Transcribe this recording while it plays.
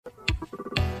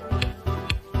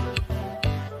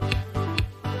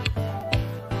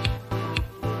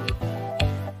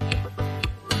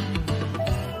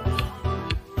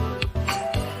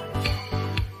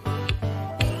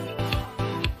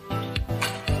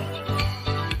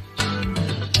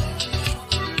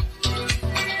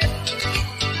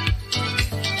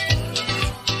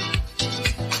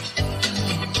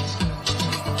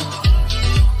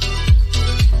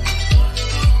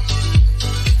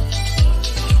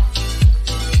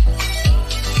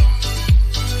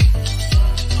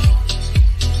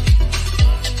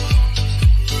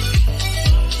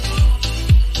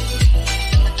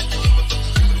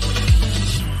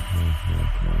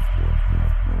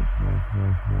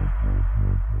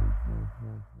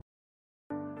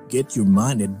Get your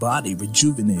mind and body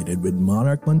rejuvenated with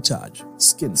Monarch Montage,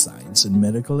 Skin Science and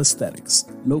Medical Aesthetics,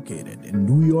 located in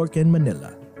New York and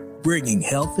Manila, bringing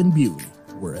health and beauty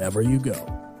wherever you go.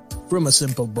 From a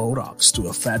simple Botox to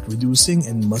a fat-reducing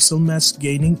and muscle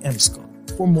mass-gaining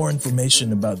MSculpt. For more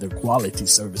information about their quality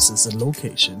services and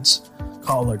locations,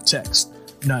 call or text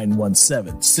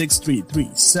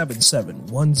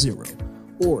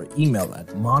 917-633-7710 or email at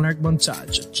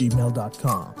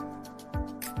monarchmontage@gmail.com.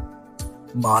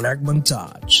 Monarch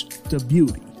Montage, the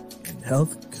beauty and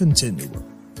health continuum.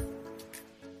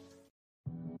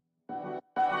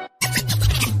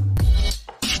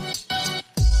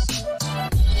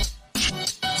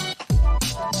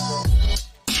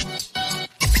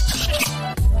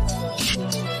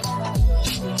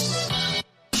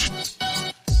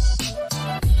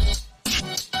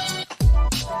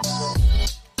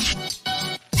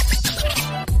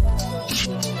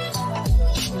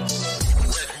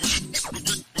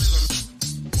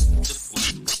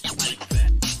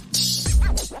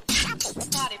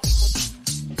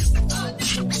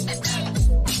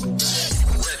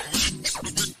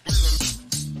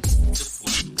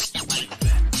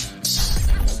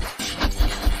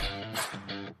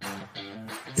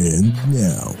 And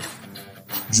now,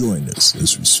 join us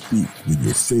as we speak with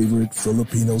your favorite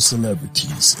Filipino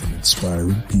celebrities and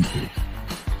inspiring people.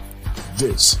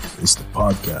 This is the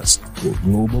podcast for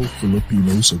global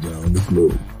Filipinos around the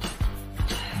globe.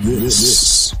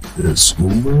 This is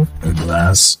Over a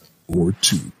Glass or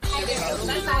Two.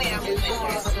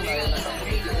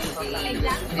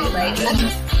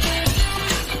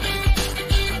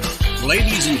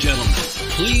 Ladies and gentlemen,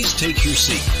 please take your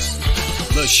seats.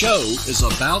 The show is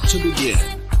about to begin.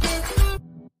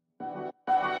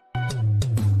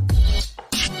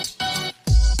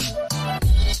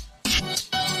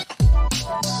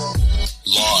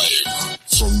 Live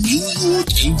from New York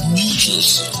and New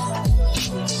Jersey,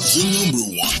 the number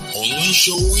one online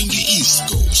show in the East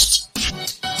Coast.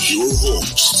 Your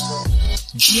host,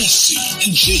 Jesse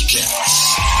and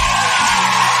J-Cast.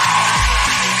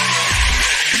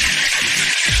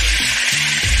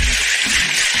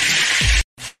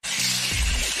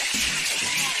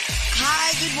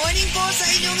 Good morning po sa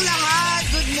inyong lahat.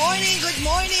 Good morning, good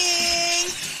morning.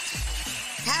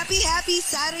 Happy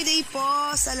Saturday po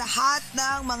sa lahat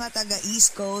ng mga taga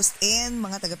East Coast and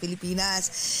mga taga Pilipinas.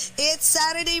 It's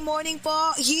Saturday morning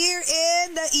po here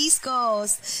in the East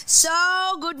Coast. So,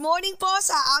 good morning po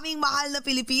sa aming mahal na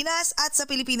Pilipinas at sa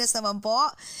Pilipinas naman po.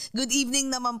 Good evening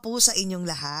naman po sa inyong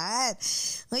lahat.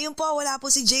 Ngayon po, wala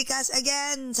po si J-Cast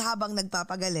again sa habang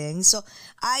nagpapagaling. So,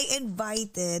 I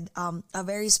invited a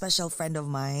very special friend of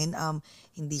mine.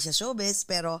 Hindi siya showbiz,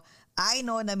 pero I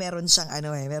know na meron siyang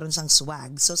meron siyang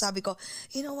swag. So sabi ko,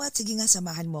 you know what, sige nga,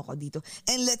 samahan mo ako dito.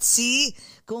 And let's see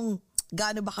kung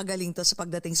gaano ba kagaling to sa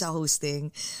pagdating sa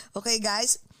hosting. Okay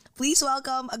guys, please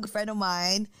welcome a good friend of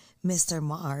mine, Mr.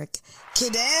 Mark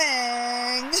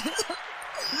Kideng.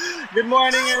 Good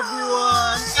morning,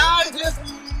 everyone.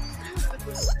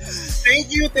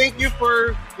 Thank you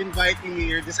for inviting me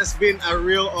here. This has been a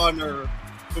real honor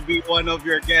to be one of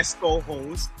your guest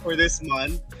co-hosts for this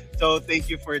month. So thank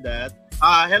you for that.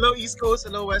 Hello East Coast,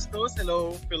 hello West Coast,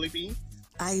 hello Philippines.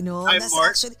 I know. I'm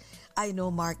Mark. Actually, I know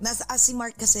Mark. Si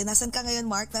Mark kasi. Nasaan ka ngayon,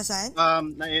 Mark? Nasaan?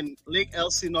 Na in Lake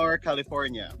Elsinore,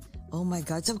 California. Oh my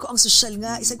God. Sabi ko, ang social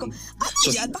nga. Isa ko,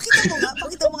 yan?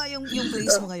 Pakita mo nga yung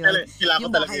place mo ngayon.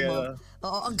 Yung bahay mo.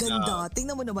 Oo, ang ganda.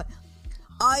 Tingnan mo naman.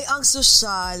 Ay, ang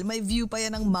social. May view pa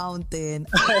yan ng mountain.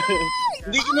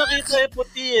 Hindi ko nakita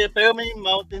puti pero may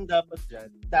mountain dapat dyan.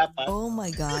 Dapat. Oh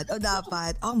my God.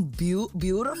 Dapat. Ang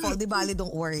beautiful. Di bali,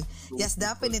 don't worry. Yes,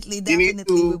 definitely. We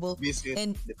will visit.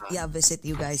 And visit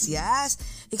you guys. Yes.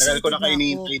 Tagal ko na kayo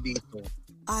hinihintay dito.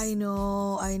 I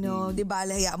know. Di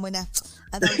bali, hayaan mo na.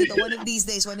 At dito, one of these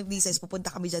days, pupunta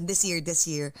kami dyan this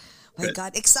year. My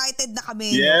God, excited na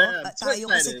kami. Yeah, no? so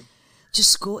excited.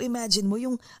 Diyos ko, imagine mo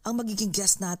ang magiging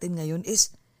guest natin ngayon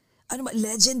is,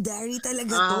 legendary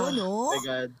talaga to, no? Oh my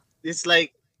God. This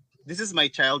is my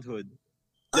childhood.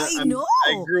 I know.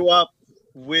 I grew up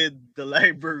with the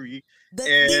library.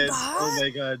 Diba? Oh my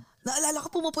God. Naalala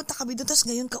ko, pumupunta kami doon, tapos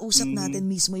ngayon kausap natin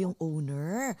mismo yung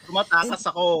owner.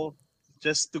 Tumatakas ako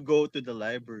just to go to the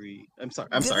library. I'm sorry.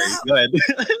 Go ahead.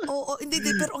 Oo, hindi,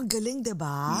 pero ang galing,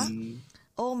 diba?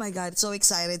 Oh my God, so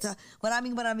excited.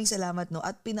 Maraming salamat, no?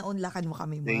 At pinaunlakan mo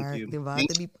kami, Mark. Thank you. Diba?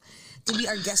 To be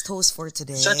our guest host for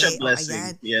today. Such a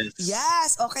blessing.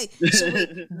 Yes, okay. So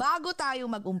bago tayo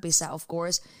mag-umpisa, of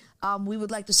course, we would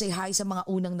like to say hi sa mga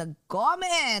unang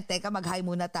nag-comment. Teka, mag-hi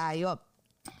muna tayo.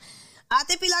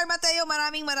 Ate Pilar Mateo,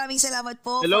 maraming salamat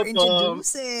po Hello for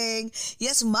introducing.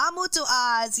 Yes, Mamu to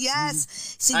us. Yes,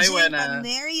 si Hi, Jay Wena.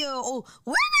 Panerio. Oh,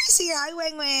 Wena is here. Hi,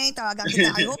 Weng Weng. Tawagan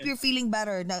kita. I hope you're feeling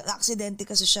better. Na-aksidente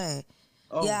kasi siya eh.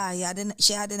 Oh. Yeah,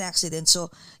 she had an accident.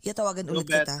 So, tawagan Feel ulit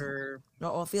kita. better.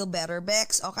 Oo, feel better,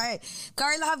 Bex. Okay.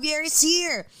 Carla Javier is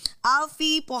here.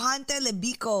 Alfie Pohante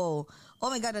Lebico. Oh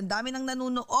my God, ang dami nang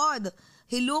nanonood.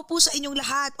 Hello po sa inyong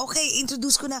lahat. Okay,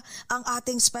 introduce ko na ang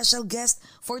ating special guest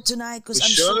for tonight because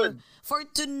I'm sure for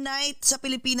tonight sa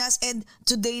Pilipinas and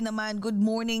today naman, good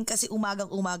morning kasi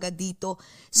umagang-umaga dito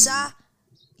sa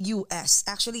US.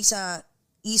 Actually, sa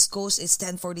East Coast, it's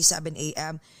 10:47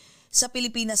 a.m. Sa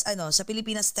Pilipinas,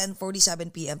 10:47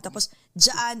 p.m. Tapos,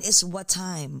 dyan is what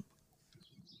time?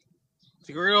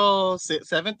 Siguro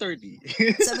 7:30.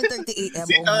 7:30 a.m.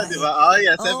 Diba? Oh,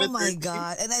 yeah, 7:30. Oh my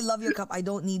God. And I love your cup. I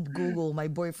don't need Google. My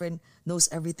boyfriend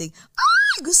knows everything.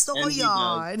 Gusto ko And he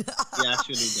yan. He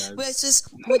actually does.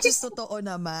 Which is totoo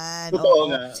naman. Totoo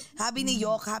nga. Happy New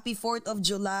York. Happy 4th of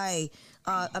July.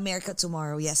 America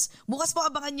tomorrow, yes. Bukas po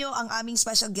abangan nyo, ang aming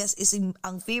special guest is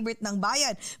ang favorite ng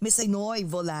bayan, Miss Noy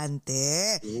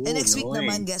Volante. Ooh, And next week Noy.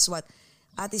 naman, guess what?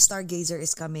 Ate Stargazer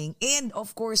is coming. And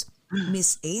of course,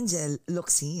 Miss Angel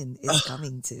Luxin is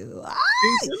coming too.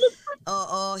 Ay!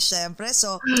 Oo, syempre.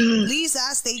 So, please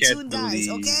stay tuned, guys.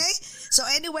 Okay? So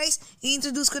anyways,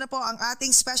 i-introduce ko na po ang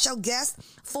ating special guest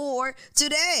for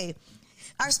today.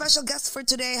 Our special guest for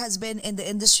today has been in the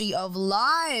industry of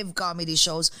live comedy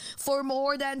shows for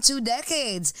more than 2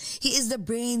 decades. He is the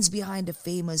brains behind the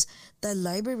famous The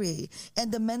Library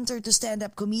and the mentor to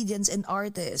stand-up comedians and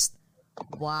artists.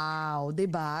 Wow, 'di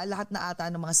ba? Lahat na ata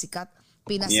ng mga sikat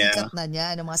pinasikat na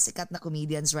niya ng mga sikat na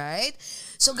comedians, right?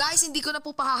 So guys, hindi ko na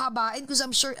po pahahabain because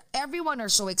I'm sure everyone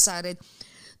are so excited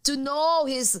to know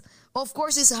his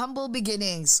humble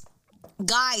beginnings.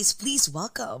 Guys, please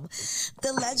welcome the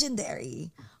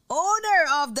legendary owner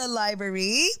of the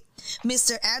library,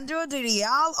 Mr. Andrew De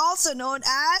Real, also known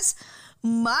as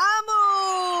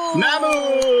Mamu! Mamu!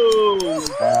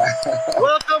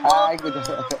 Welcome, Hi,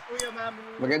 Kuya Mamu.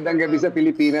 Magandang gabi sa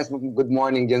Pilipinas. Good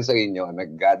morning dyan sa inyo.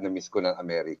 God, na-miss ko ng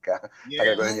Amerika. Yeah.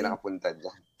 Tagal ko na hindi nakapunta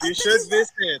dyan. You should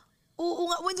visit. Oo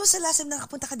nga, when was the last time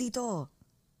nakapunta ka dito?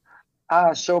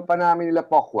 Show pa namin nila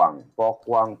Pokwang.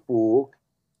 Pokwang Poo,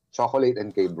 Chocolate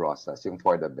and Cave Rosas, yung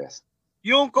For the Best.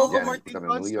 Yung Coco Yan, Martin kami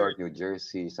concert. New York, New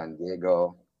Jersey, San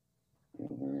Diego.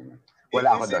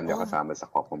 Wala ako doon, hindi ako kasama sa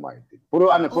Coco Martin.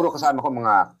 Puro kasama ko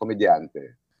mga komedyante.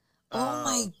 Oh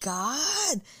my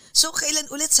God! So,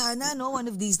 kailan ulit sana, no? One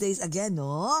of these days again,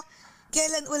 no?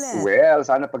 Kailan ulit? Well,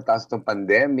 sana pagtaas ng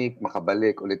pandemic,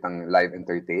 makabalik ulit ang live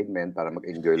entertainment para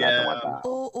mag-enjoy lahat ng mga tao.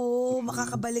 Oo,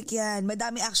 makakabalik yan.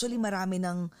 Marami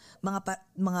ng mga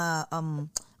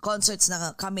concerts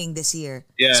na coming this year.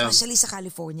 Yeah. Especially sa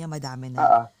California, madami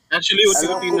na. Actually, yung Alam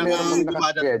ko, Filipino meron na din dumadating.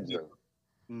 nakaschedule.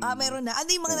 Meron na. Ano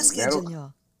yung mga na-schedule nyo?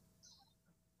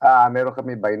 Meron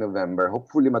kami by November.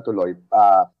 Hopefully matuloy.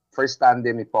 First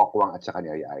tandem ni Pokwang at saka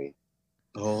ni Ai.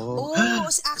 Oh.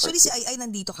 Actually si Ai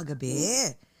nandito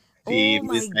kagabi. Si Oh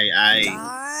Miss my Ai.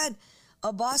 God.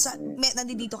 Aba,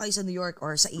 nandito kayo sa New York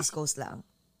or sa East Coast lang?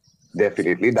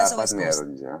 Definitely, Nasa dapat West Coast. meron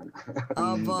dyan.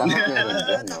 Aba. Dapat meron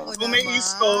dyan. No? Naku Kung may naman.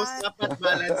 East Coast, dapat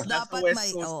balance. Dapat Nasa West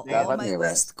may, Coast din. Dapat may may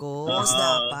West Coast. Ah,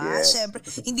 dapat. yes. Siyempre,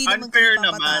 hindi naman Unfair kami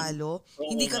papatalo. naman.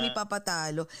 Hindi Oo kami nga.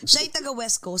 papatalo. Siya yung taga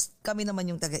West Coast, kami naman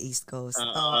yung taga East Coast. Ah.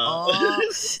 Oo.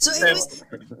 So anyways,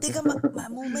 teka,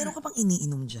 Mamu, meron ka bang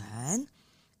iniinom dyan?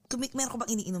 Meron ka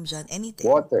bang iniinom dyan?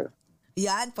 Anything? Water.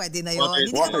 Yan, pwede na yun. Water.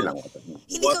 Hindi Water ka, lang. Water.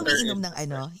 hindi ka Water umiinom is- ng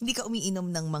hindi ka umiinom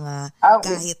ng mga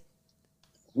Okay. kahit,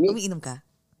 Umiinom, umiinom ka?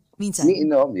 Minsan?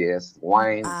 yes.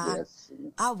 Wine, yes.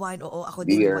 Wine. Oo, ako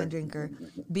din Beer. wine drinker.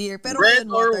 Beer. Pero Red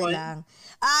ngayon, or water wine? lang.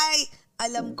 Ay,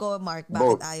 alam ko, Mark, bakit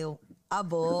Both. ayaw.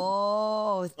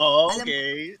 Both. Oh, Alam-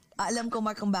 okay. Alam ko,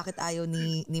 Mark, kung bakit ayaw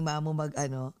ni Mamu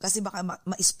mag-ano. Kasi baka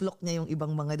ma-isplok niya yung ibang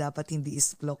mga dapat hindi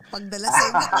isplok.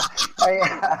 Pagdalasing. Ay,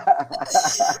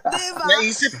 Diba?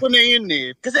 Naisip ko na yun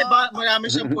eh. Kasi marami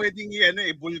siyang pwedeng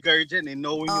vulgar dyan eh.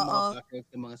 Knowing yung mga Oo. background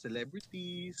ng mga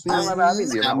celebrities. marami.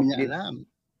 Di Marami niya naman, alam.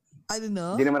 Ano no?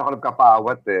 hindi naman ako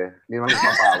nagkapawat eh. Hindi naman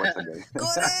nagkapawat sa ganyan.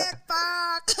 Correct,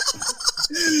 Pak!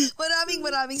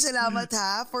 maraming salamat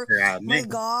ha. Marami. My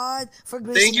God, for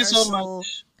gracing Thank you our so show.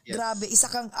 much. Yes. Grabe, isa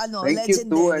kang Thank you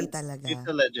legendary too, talaga. It's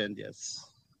a legend, yes.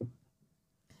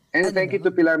 And Ano thank you no?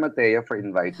 to Pilar Mateo for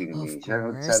inviting me. Of Siya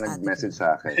course, siya nag-message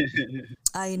sa akin.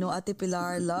 I know, Ate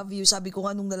Pilar, love you. Sabi ko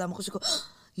nga nung nalaman ko, sabi ko,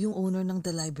 yung owner ng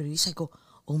The Library, sabi ko,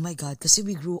 oh my God, kasi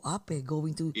we grew up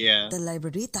going to Yeah. The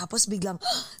Library. Tapos biglang,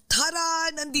 tara,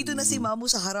 nandito na si Mamu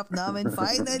sa harap namin,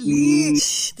 finally.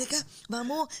 Teka,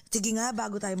 Mamu, sige nga,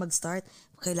 bago tayo mag-start,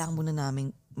 kailangan muna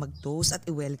namin mag-toast at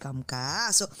i-welcome ka.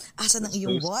 So, asa ng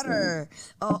iyong water?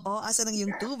 Oo, asa ng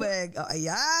iyong tubig? O,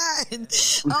 ayan.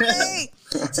 Okay.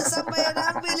 Sa sambayan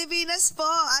ng Pilipinas po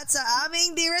at sa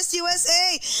aming dearest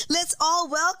USA, let's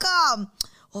all welcome,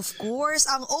 of course,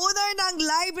 ang owner ng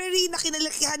library na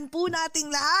kinalakihan po nating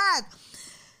lahat.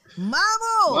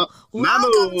 Mamo!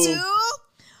 Welcome to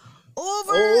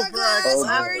Over a Glass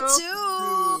or Two!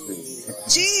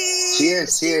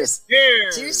 Cheers! Cheers!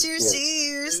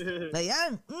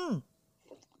 Ayan.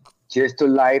 Cheers to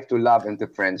life, to love, and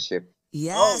to friendship.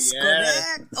 Yes,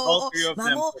 correct. All Oo, three of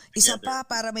them Mamo, put isa together.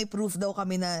 pa para may proof daw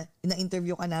kami na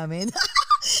interview ka namin.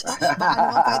 Baka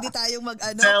naman pwede tayong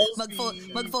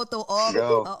mag-photo op.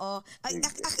 Go. Oo. Ay,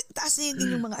 taas na yung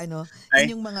inyong mga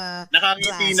inyong mga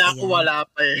Nakangiti glass. na ako, Ayan. wala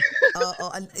pa eh.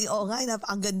 Oo nga,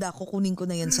 ang ganda. Kukunin ko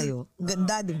na yan sa'yo. Ang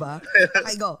ganda, di ba?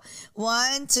 Okay, go.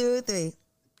 1, 2,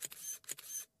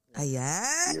 3.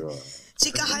 Ayan.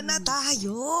 Chikahan na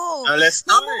tayo. Let's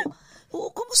start. Mamo,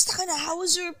 kumusta ka na? How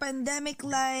was your pandemic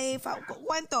life?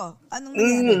 Kwento. Anong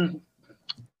nangyari?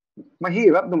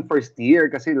 Mahirap nung first year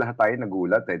kasi lahat tayo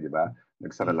nagulat di ba?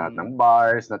 Nagsara lahat ng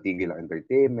bars, natigil ang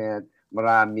entertainment,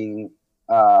 maraming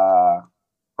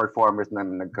performers na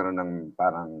nagkaroon ng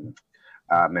parang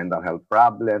mental health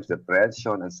problems,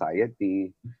 depression,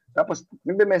 anxiety. Tapos,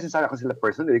 nagbe-message sa akin sila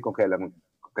personally kung kailan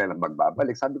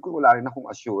magbabalik. Sabi ko, wala rin akong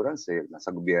assurance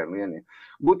nasa gobyerno yan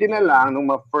Buti na lang, nung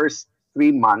mga first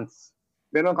 3 months,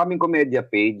 meron kaming komedya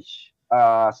page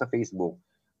sa Facebook.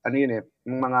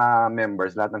 Yung mga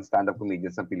members, lahat ng stand-up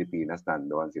comedians ng Pilipinas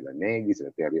nandoon. Sila Negi,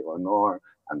 sila Terry Honor,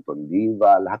 Anton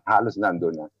Diva, lahat halos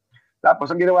nandoon na.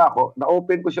 Tapos, ang ginawa ko,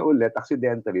 na-open ko siya ulit,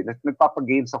 accidentally.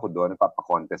 Nagpapagames ako doon,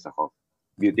 nagpapakontest ako.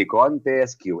 Beauty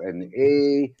contest,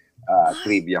 Q&A,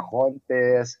 trivia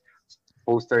contest,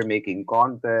 poster making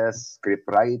contest, script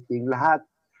writing, lahat.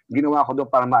 Ginawa ko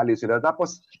doon para maaliw sila.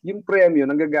 Tapos, yung premyo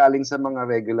nanggagaling sa mga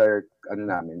regular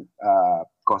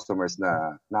customers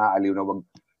na naaaliw na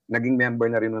naging member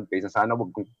na rin ng page. Sana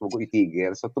wag ko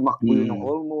itigil. So, tumakbo yun ng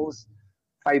almost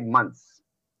 5 months.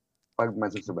 5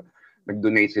 months.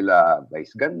 Nag-donate sila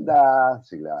Vice Ganda,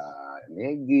 sila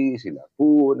Negi, sila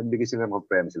Poo. Nagbigay sila ng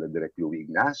premyo, sila Direk Louie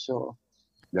Ignacio.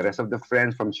 The rest of the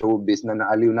friends from showbiz na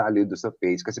naaliw doon sa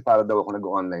page kasi para daw ako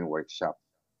nag-online workshop.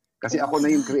 Kasi ako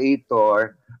na yung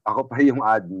creator, ako pa yung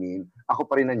admin, ako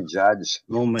pa rin ang judge.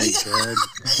 Oh my God.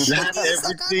 Lahat,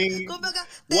 everything. Kumbaga,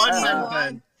 One man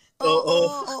band.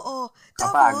 Oo.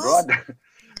 Kapagod.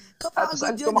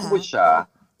 Kapagod yun, tumakbo siya.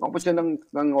 Tumakbo siya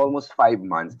ng almost 5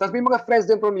 months. Tapos may mga friends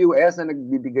din from US na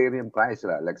nagbibigay rin yung prize.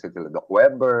 Like sila Doc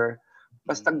Weber.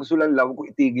 Basta gusto lang ko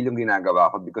itigil yung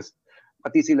ginagawa ko because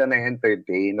pati sila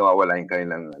na-entertain, nawawala yung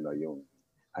kanilang yung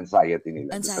anxiety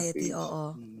nila. Anxiety,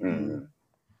 oo.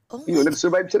 Oh, yun,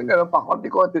 nag-survive siya ng gano'n pa,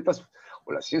 konti-konti. Tapos,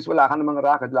 since wala ka namang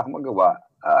racket, wala kang magawa,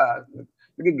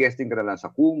 nag-guesting ka na lang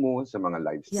sa Kumu, sa mga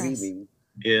live streaming.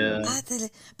 Yes. Yeah.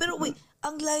 Pero wait,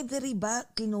 ang library ba,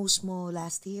 close mo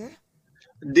last year?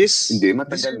 Hindi,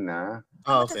 matagal na.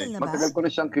 Matagal na ba? Matagal ko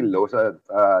na siyang close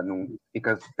nung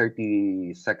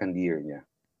 32nd year niya.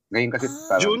 Ngayon kasi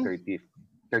parang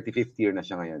 35th year na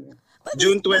siya ngayon.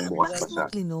 June 20.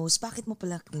 Bakit mo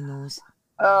pala close?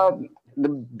 The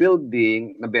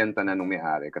building, nabenta na nung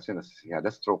may-ari kasi he had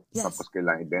a stroke. Yes. Tapos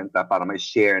kailangan ibenta para may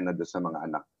share na doon sa mga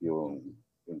anak yung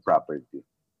property.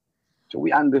 So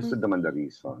we understood naman the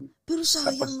reason. Pero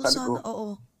sayang mo sana,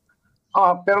 oo.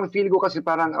 Pero feel ko kasi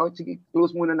parang, sige,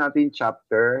 close muna natin yung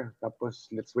chapter.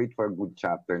 Tapos let's wait for a good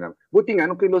chapter. Buti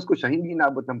nga, nung close ko siya, hindi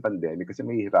inabot ng pandemic kasi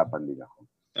may hirapan din ako.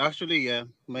 Actually,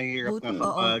 mahirap nga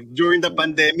kapag during the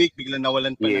pandemic, bigla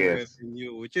nawalan pa ng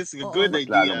revenue, which is a good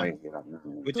idea.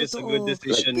 Which is a good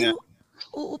decision nga.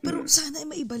 Oo, pero sana ay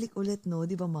maibalik ulit, no?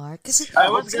 Di ba, Mark? Kasi, I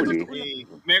was gonna say,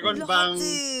 meron bang,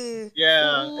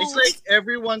 it's like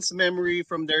everyone's memory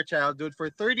from their childhood for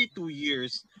 32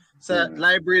 years. Sa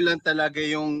library lang talaga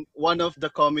yung one of the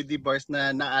comedy bars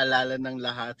na naalala ng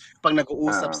lahat pag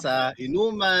nag-uusap sa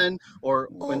inuman or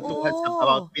kwentuhan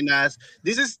about Pinas.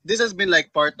 This has been like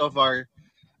part of our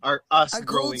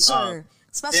growing culture. up.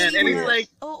 Especially and it's like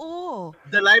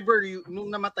the library nung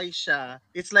namatay siya,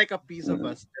 it's like a piece of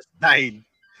us just died.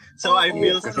 So I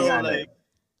feel so like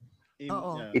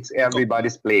it's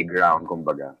everybody's playground,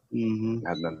 kumbaga.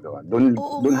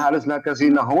 Doon halos lahat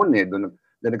kasi nahon Doon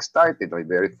nag-start it. The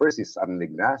very first is Arnel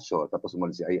Ignacio, tapos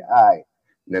umalis si Ai.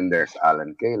 Then there's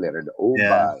Alan Kay, Leonard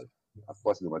Obal.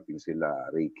 Tapos dumating sila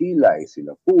Ray Kilay,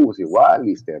 sila Poo, si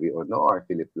Wally, Terry Honor,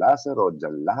 Philip Lazaro,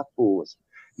 Jal Lapus,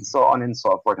 and so on and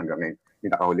so forth. Hanggang ngayon,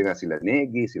 nakahuli na sila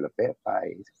Negi, sila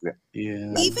Pepay.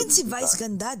 Even si Vice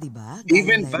Ganda, di ba?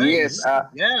 Even Yes.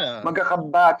 Vice.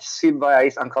 Magkakabatch si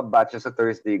Vice, ang kabatch sa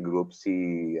Thursday group,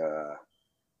 si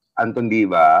Anton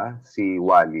Diva, si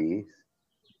Wally,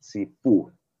 si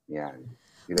Pooh. Yan.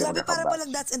 Sila yung Grabe, para magkakabatch.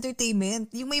 palang That's Entertainment.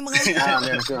 Yung may mga...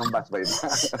 Meron silang batch by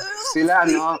batch. Sila,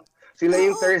 sila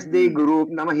yung Thursday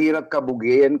group na mahirap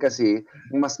kabugin kasi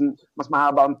mas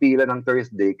mahaba ang pila ng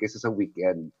Thursday kaysa sa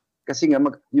weekend. Kasi nga,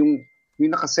 yung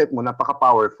nakaset mo,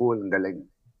 napaka-powerful. Ang galing.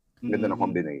 Ganda ng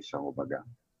combination, kumbaga.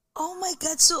 Oh my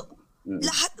God. So,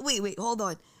 lahat, wait, hold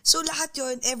on. So, lahat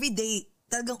yon every day,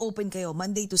 talagang open kayo,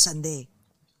 Monday to Sunday?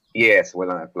 Yes,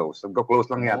 walang close. Nagko-close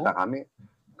lang yata kami.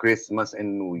 Christmas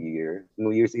and New Year.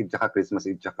 New Year's Eve, tsaka Christmas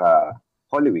Eve, tsaka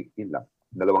Holy Week. Yun lang.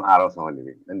 2 araw sa Holy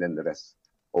Week. And then the rest,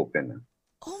 open na.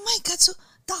 Oh my God. So,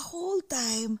 the whole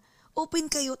time,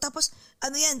 open kayo. Tapos,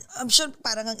 ano yan, I'm sure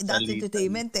parang ang That's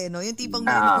Entertainment no? Yung tipong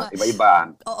may mga...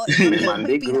 Iba-iba. Oo, May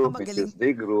Monday group, may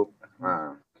Tuesday group.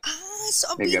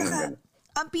 So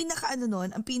ang pinaka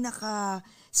ang pinaka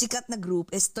sikat na group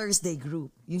is Thursday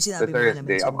group. Yung sinabi mo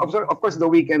Thursday. naman. Of course, the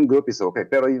weekend group is okay.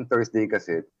 Pero yung Thursday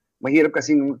kasi, mahirap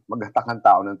kasi maghatak ng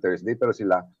tao ng Thursday, pero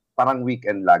sila parang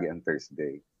weekend lagi ang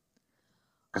Thursday.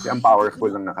 Kasi ang powerful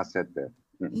ng nakaset eh.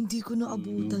 Hindi ko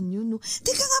naabutan yun, no?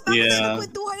 Teka nga, bago tayo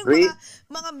magkwentuhan ng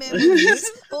mga memories.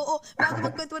 Oo, bago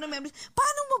magkwentuhan ng memories.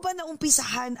 Paano mo ba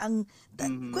naumpisahan ang...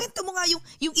 Kwento mo nga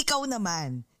yung ikaw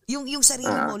naman. Yung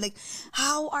sarili mo. Like,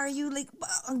 how are you... Like,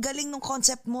 ang galing ng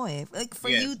concept mo eh. Like,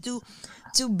 for you to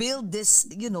build this,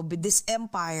 this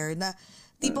empire na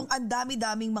tipong ang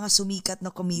dami-daming mga sumikat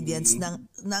na comedians na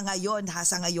ngayon,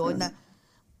 sa ngayon, na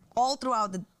all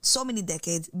throughout so many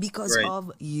decades because of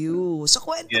you. So,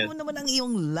 kwento mo naman ang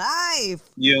iyong life.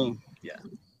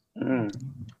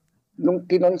 Nung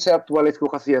kinonceptualize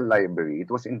ko kasi yung library, it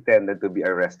was intended to be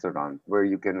a restaurant where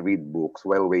you can read books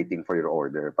while waiting for your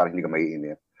order para hindi ka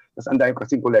maiinip. Tapos ang dami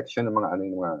kasing collection ng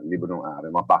mga libro ng araw,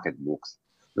 mga pocket books.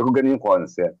 So, ganun yung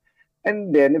concept.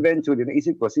 And then, eventually,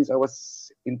 naisip ko, since I was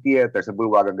in theater sa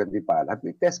Bulwagan, Gantipala, at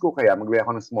test ko kaya, maglagay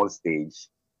ako ng small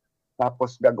stage.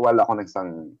 Tapos, gagawa lang ako ng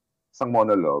isang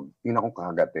monologue, hindi na akong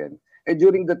kakagatin.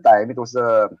 During the time, it was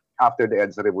after the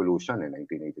EDSA Revolution,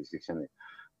 1986 yan.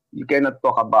 You cannot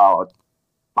talk about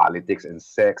politics and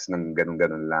sex ng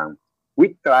ganun-ganun lang.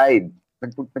 We tried.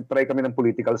 Nag-try kami ng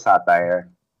political satire.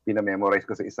 Pinamemorize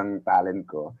ko sa isang talent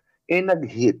ko.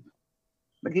 Nag-hit.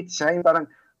 Nag-hit siya. Yung parang,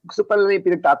 gusto pala na yung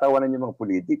pinagtatawanan yung mga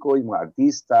politiko, yung mga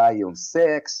artista, yung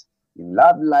sex, yung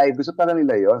love life. Gusto pala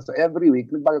nila yon. So every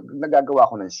week, nagagawa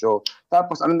ko ng show.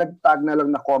 Tapos, nagtag na lang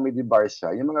na comedy bar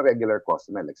siya, yung mga regular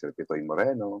customer, like Sir Pitoy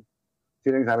Moreno.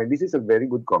 Sino sabi, this is a very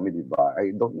good comedy bar.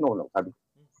 I don't know. Sabi,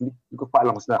 hindi ko pa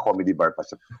alam kung na comedy bar pa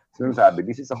siya. Sino sabi,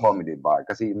 this is a comedy bar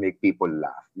kasi you make people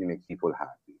laugh. You make people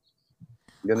happy.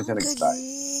 Ganun siya nag-start.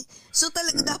 So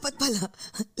talaga dapat pala.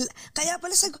 Kaya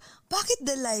pala bakit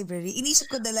the library?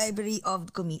 Inisip ko the library of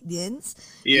comedians.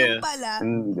 Yeah. Yung pala.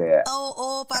 Hindi.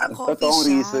 Oo, parang coffee totoong shop.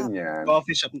 reason yan.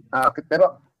 Coffee shop.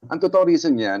 Pero ang totoong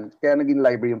reason yan, kaya naging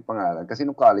library yung pangalan. Kasi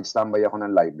nung college, tambay ako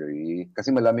ng library.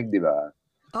 Kasi malamig, di ba?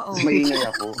 Oo. Maingay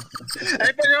ako.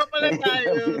 Ay, pero pala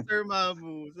tayo, Sir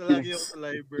Mamu. So, lagi ako sa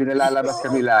library. Pinalalabas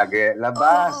kami lagi.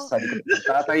 Labas. Sabi ko,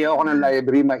 tatayo ako ng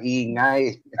library,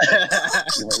 maingay.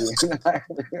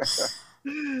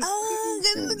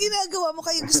 Ganun ginagawa mo.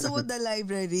 Kaya gusto mo the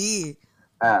library.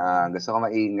 Gusto ko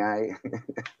maingay.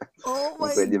 Oh my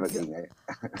Pwede God. mag-ingay.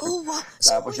 Oh, wow.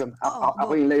 Tapos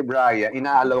ako yung librarian,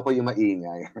 inaalaw ko yung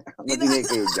maingay. Mag-ingay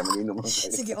kayo dyan, mag-inuman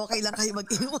kayo. Sige, okay lang kayo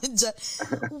mag-inuman dyan.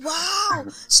 Wow!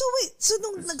 So wait, so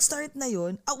nung nag-start na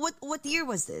yun, what year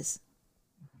was this?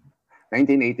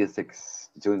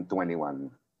 1986, June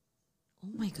 21.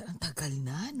 Oh my God, ang tagal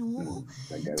na, no?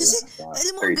 Tagal Kasi, na.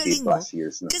 alam mo, ang 30 galing, plus no?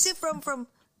 years na. Kasi from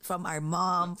our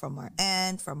mom, from our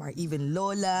aunt, from our even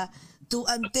lola, to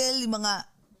until yung mga,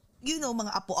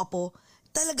 mga apo-apo,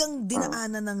 talagang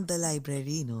dinaanan ng the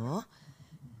library, no?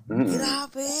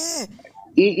 Grabe!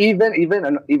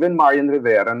 Even Marian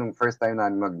Rivera, nung first time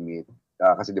namin mag-meet,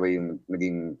 kasi di ba yung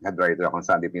naging head writer ako ng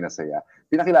Sunday Pinasaya,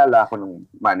 pinakilala ako ng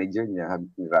manager niya,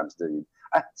 ni Ramsdale.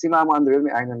 Si Mama Andrea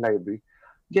may ayaw ng library.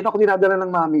 Diyan ako dinadala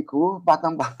ng mami ko.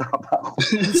 Batang-bata pa ako.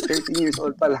 13 years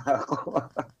old pala ako.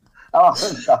 Ako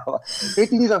ang tawa.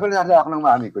 13 years old pala dinadala ako ng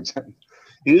mami ko dyan.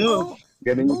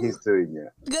 Ganun yung history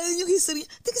niya. Ganun yung history.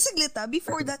 Teka saglit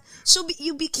before that, so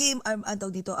you became,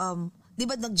 tawag dito, di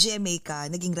ba nag-GMA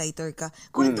ka, naging writer ka?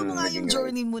 Kwento mo nga yung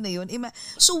journey mo na yun.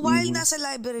 So while nasa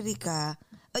library ka,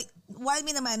 while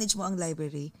minamanage mo ang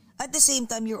library, at the same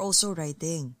time, you're also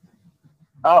writing.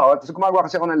 Oo, tapos gumagawa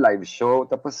kasi ako ng live show,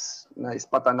 tapos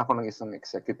naispatan ako ng isang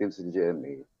executive sa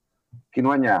GMA.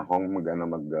 Kinuha niya akong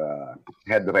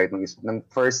head write ng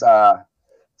first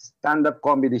stand-up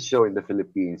comedy show in the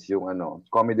Philippines, yung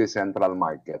Comedy Central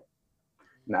Market,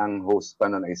 na ang host pa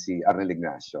nun ay si Arnel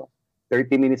Ignacio.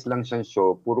 30 minutes lang siyang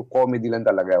show, puro comedy lang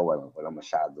talaga, walang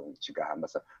masyadong chikahan.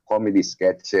 Basta comedy,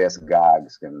 sketches,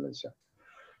 gags, gano'n lang siya.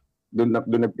 Doon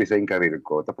nagpisa yung career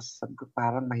ko. Tapos sabi ko,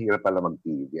 parang mahirap pala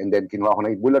mag-TV. And then kinuha ko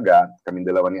na Ibulaga, kaming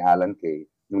dalawa ni Alan Kay.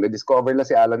 Nung na-discover na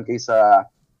si Alan Kay sa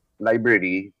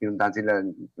library, pinuntahan sila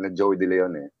na Joey De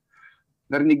Leon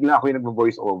narinig na ako yung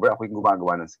nagvo-voice over, ako yung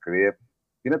gumagawa ng script.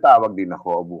 Tinatawag din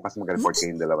ako, bukas mag-report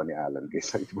kayong dalawa ni Alan Kay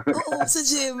sa Ibulaga. Oo, sa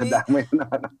Jimmy. Ang dami na.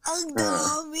 Ang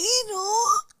dami, no?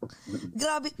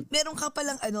 Grabe. Meron ka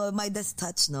palang, Midas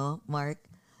touch, no, Mark?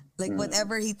 Like,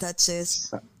 whatever he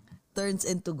touches turns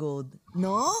into gold.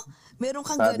 No? Meron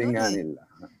kang Sabi ganun nga nila.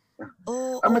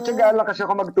 Oo. Matyaga lang kasi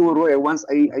ako magturo Once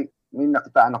may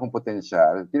nakitaan akong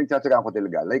potensyal, pinagtsatsagaan ko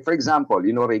talaga. Like for example,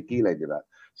 Ray Kilay, di ba?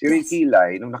 Si Ray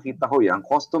Kilay, nung nakita ko yan,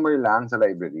 customer lang sa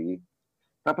library.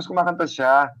 Tapos kumakanta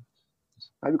siya.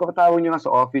 Sabi ko, patawag niyo nga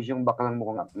sa office yung baklang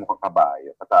mukhang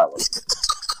kabayo. Patawag.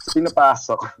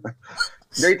 Pinapasok.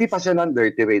 Dirty pa siya ng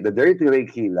Dirty Ray. The Dirty Ray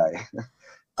Kilay.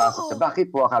 Pasok siya.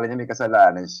 Bakit po? Akala niya may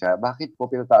kasalanan siya. Bakit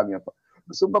po? Pinatawag niya po.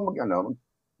 Gusto ba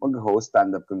mag-host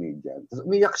stand-up comedian? Tapos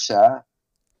umiyak siya.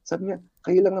 Sabi niya,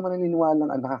 kayo lang naman naniniwalang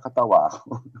nakakatawa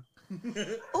ako.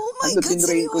 Oh my God,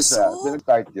 tinrain ko siya. Doon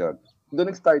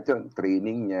nag-start yun.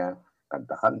 Training niya,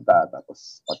 kanta-kanta,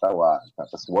 tapos patawa,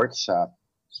 tapos workshop.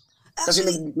 Kasi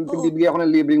nagbibigay ako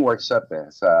ng libreng workshop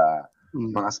sa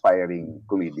mga aspiring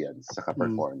comedians, saka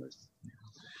performers.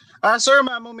 Sir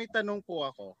Mamo, may tanong po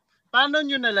ako. Paano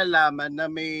nyo nalalaman na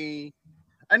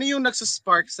ano yung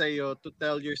nagsaspark sa'yo to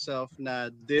tell yourself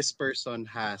na this person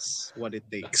has what it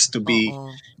takes to be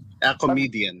a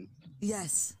comedian?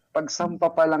 Yes.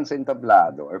 Pagsampa pa lang sa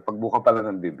entablado or pagbuka pa lang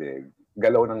ng bibig,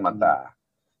 galaw ng mata,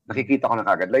 nakikita ko na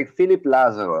kagad. Like Philip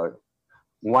Lazaro,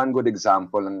 one good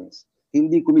example ng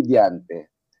hindi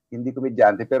komedyante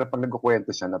pero pag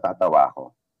nagkukwento siya, natatawa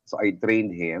ko. So I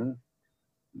trained him.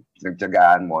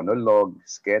 Nagtyagaan, monologue,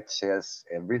 sketches,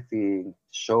 everything,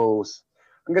 shows.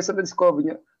 Hanggang sa na-discover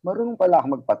niya, marunong pala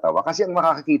ako magpatawa. Kasi ang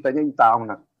makakakita niya yung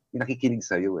taong nakikinig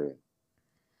sa'yo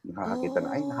Nakakakita na,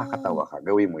 ay, nakakatawa ka.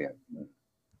 Gawin mo yan.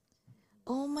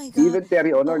 Oh my God. Even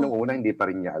Terry Honor, nung una, hindi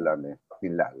pa rin niya alam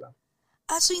Nila alam.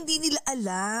 So hindi nila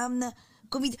alam na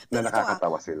na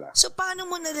nakakatawa sila. So paano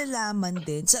mo nalalaman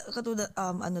din? Sa katulad,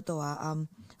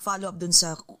 follow up dun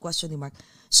sa question ni Mark.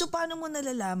 So paano mo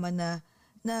nalalaman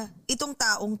na itong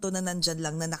taong to na nandyan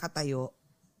lang na nakatayo,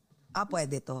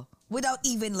 pwede to. Without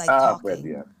even talking. Pwede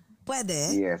yan. Pwede?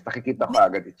 Yes, nakikita ko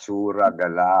agad itsura,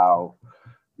 galaw,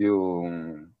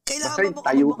 yung... Kailangan basta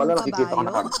tayo pala nakikita ko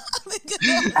na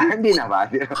Hindi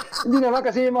naman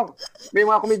kasi may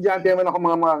mga komedyante naman ako,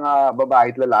 mga babae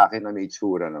at lalaki na may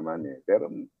itsura naman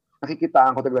Pero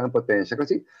nakikitaan ko talaga ng potential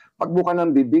kasi pagbuka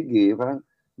ng bibig parang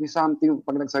may something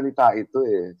pag nagsalita ito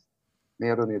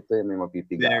meron ito may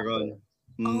mapipiga. Meron.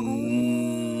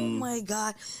 Oh my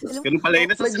God. Ganun pala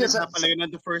yun. Nasa pala yun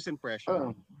ang the first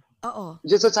impression. Oo.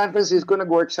 Just sa San Francisco,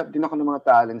 nag-workshop din ako ng mga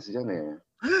talents dyan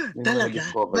Talaga?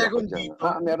 Meron dito?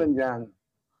 Meron dyan.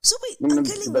 So wait, ang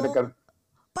galing mo.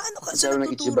 Paano ka sa nagtuturo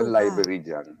ng Ichiban Library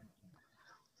dyan.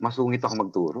 Masungit ako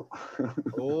magturo.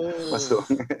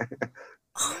 Masungit.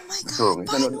 Oh my God,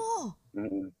 paano?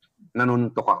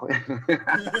 Nanuntok ako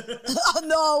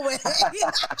no way!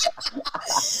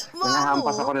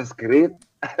 Nanahampas ako ng script.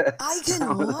 Ay,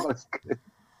 ganun?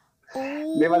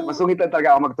 Hindi, masungit lang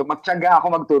talaga ako magturo. Matyaga ako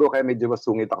magturo kaya medyo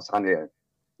masungit ako sa kanila.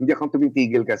 Hindi ako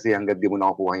tumitigil kasi hanggang di mo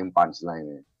nakukuha yung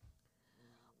punchline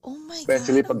Oh my God.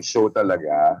 Especially pag show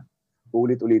talaga,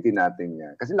 ulit-ulitin natin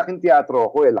yan. Kasi laking teatro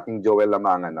ako laking Joel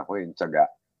Lamangan ako tiyaga.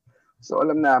 So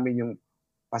alam namin yung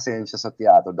pasensya sa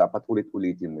teatro, dapat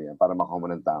ulit-ulitin mo yan para makuha mo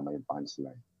ng tama yung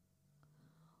punchline.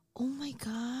 Oh my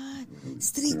God.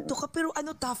 Stricto ka, pero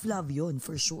tough love yun,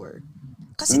 for sure.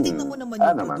 Kasi tingnan mo naman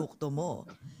yung produkto mo.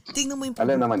 Tingnan mo yung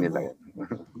produkto naman mo. nila yan.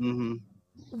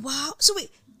 Wow. So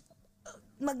wait,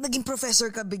 naging professor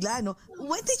ka bigla, no?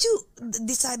 When did you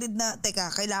decided na,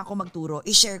 teka, kailangan ko magturo,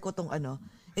 i-share ko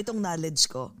itong knowledge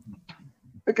ko?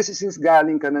 Kasi since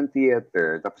galing ka ng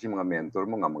theater, tapos yung mga mentor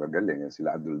mo nga magagaling,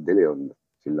 sila Adul De Leon,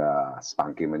 sila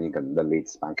Spanky Manikan, the late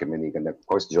Spanky Manikan, of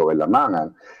course, Joel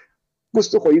Lamangan,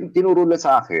 gusto ko, yung tinuro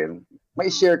sa akin, may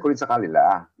share ko rin sa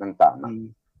kanila ng tama.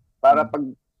 Para pag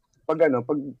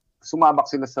sumabak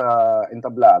sila sa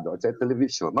entablado at sa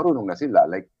television, marunong na sila.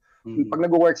 Like, pag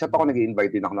nag-workshop ako,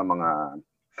 nag-i-invite din ako ng mga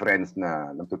friends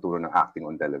na nagtuturo ng acting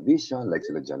on television, like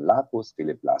sila John Lapus,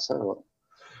 Philip Lazaro.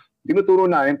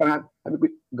 Tinuturo namin, parang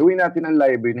gawin natin ang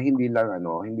library na hindi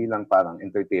lang parang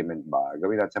entertainment ba,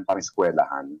 gawin natin parang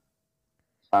eskwelahan.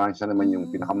 Parang siya naman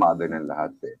yung pinaka-modern ng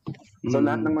lahat So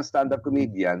lahat ng mga stand-up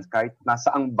comedians, kahit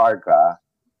nasa ang bar ka,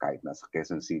 kahit nasa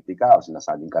Quezon City ka o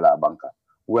sinasabing Kalabang ka,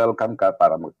 welcome ka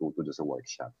para magtuto doon sa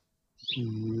workshop.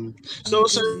 So,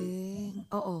 Ang sir, galing.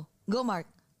 Oo. Go, Mark.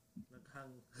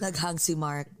 Naghang si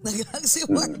Mark. Naghang si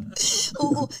Mark.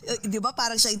 Oo. Di ba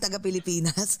parang siya yung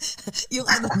taga-Pilipinas? Yung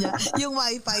ano niya, yung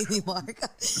wifi ni Mark.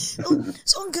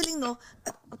 So, ang galing, no?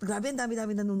 At grabe, ang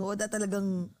dami-dami nanonood. At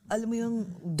talagang, alam mo yung,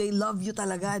 they love you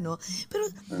talaga, no? Pero,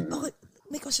 okay,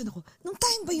 may question ako. Nung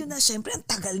time ba yun na, syempre, ang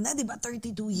tagal na, di ba?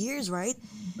 32 years, right?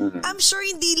 I'm sure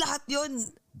hindi lahat yun,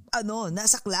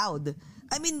 nasa cloud.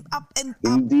 I mean, up and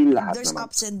up. Hindi lahat There's naman.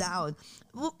 ups and downs.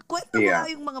 Kwento mo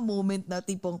nga yung mga moment na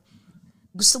tipong,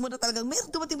 gusto mo na talagang, may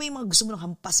dumating ba yung mga gusto mo na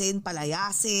hampasin,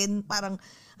 palayasin, parang,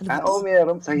 ano ba to?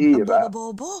 Meron sa Ang hirap.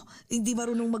 bobo-bobo, hindi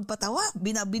marunong magpatawa,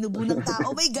 binubu ng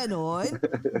tao, may ganon.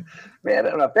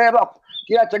 Meron na. Pero,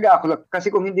 kinatsaga ako lang. Kasi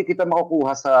kung hindi kita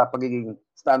makukuha sa pagiging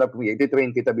stand-up comedian,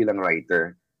 titrain kita bilang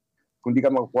writer. Kung hindi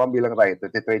ka makukuha bilang writer,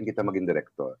 titrain kita maging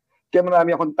director. Kaya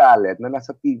marami akong talent na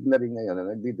nasa TV na rin ngayon,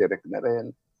 na nagdi-direct na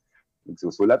rin,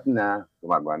 nagsusulat na,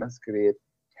 gumagawa ng script,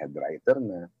 head writer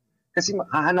na. Kasi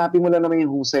hahanapin mo lang naman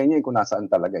yung husay niya kung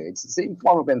nasaan talaga. It's the same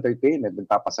form of entertainment.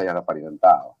 Nagpapasaya ka pa rin ng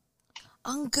tao.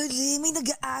 Ang galing, may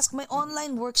nag-a-ask, may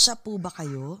online workshop po ba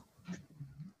kayo?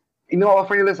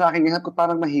 Ino-offer nila sa akin, ko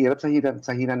parang mahirap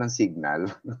sa hina ng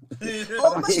signal.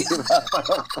 Oh my God!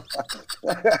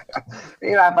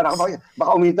 Hirapan ako.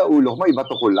 Baka umita ulo ko, iba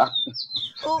to ko lang.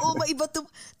 Oo, maiba to.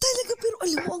 Talaga, pero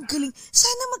alam mo, ang galing.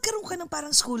 Sana magkaroon ka ng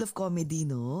parang school of comedy,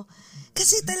 no?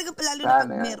 Kasi talaga, lalo na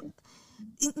pag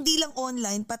hindi lang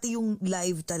online, pati yung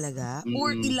live talaga.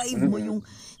 Or i-live mo yung,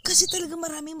 kasi talaga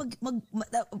maraming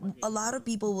a lot of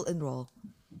people will enroll.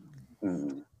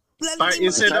 Lalo na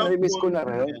yung Sana miss ko na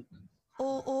rin.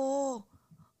 Oo.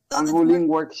 Ang huling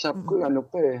workshop ko,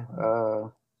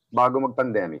 bago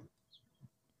mag-pandemic.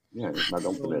 Yan,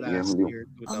 bagong pandemic.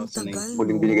 Ang tagal,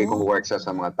 Huling binigay kong workshop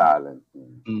sa mga talent.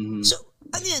 So,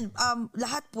 ano yan?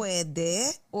 Lahat pwede?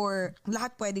 Or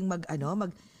lahat pwedeng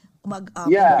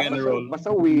Basta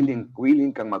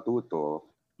willing kang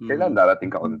matuto. Kailan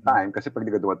darating ka on time? Kasi pag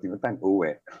di ka dumating on time,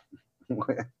 uwi.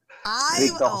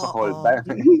 Dito ako sa call time.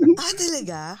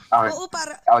 Talaga? Okay. Oo,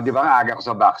 para... Di ba nga aga ako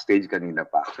sa backstage kanina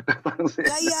pa?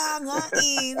 Kaya nga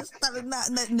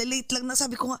na-late lang na.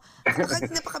 Sabi ko nga,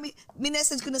 kanina pa kami,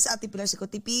 minessage ko na sa Ate Pilar, sabi ko,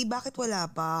 Tipi, bakit wala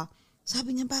pa?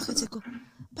 Sabi niya, bakit? Sabi ko,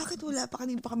 bakit wala pa?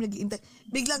 Kanina pa kami nag-iintay.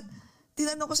 Biglang,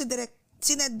 tinanong ko si Direk,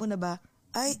 sined mo na ba?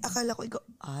 Ay, akala ko ikaw,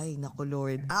 ay, naku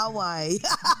Lord, away.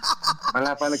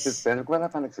 Wala pa nagsisend.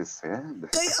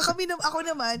 Kaya ako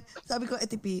naman, sabi ko,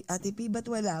 Ate P, ba't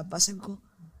wala pa? Sabi ko,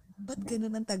 ba't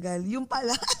ganun ang tagal? Yung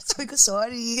pala, sabi ko,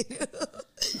 sorry.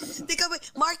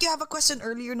 Mark, you have a question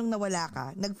earlier nung nawala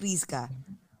ka, nag-freeze ka.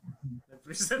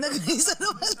 Nag-freeze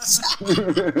naman siya.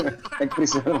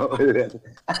 Nag-freeze naman ulit.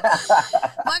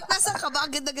 Mark, nasa ka ba?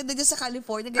 Ang ganda-ganda dyan sa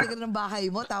California, ganda-ganda ng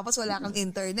bahay mo, tapos wala kang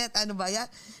internet. Ano ba yan?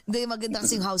 Hindi, maganda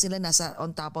kasing house nila nasa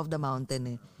on top of the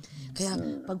mountain eh. Kaya,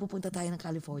 pag pupunta tayo ng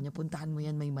California, puntahan mo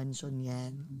yan, may mansion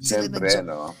yan. Siyempre,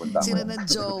 no? Puntahan mo. Sila na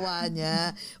jowa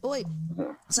niya. Uy,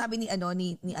 sabi ni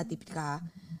Ate Pika,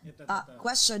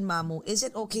 question, Mamu, is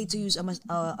it okay to use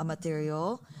a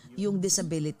material, yung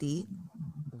disability?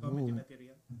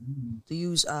 To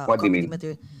use comedy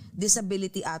material.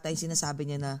 Disability ata yung sinasabi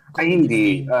niya na. Ay,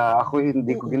 hindi. Ako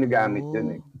hindi ko ginagamit yun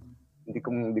eh.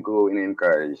 Hindi ko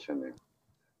ina-encourage yun eh.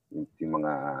 Yung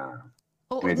mga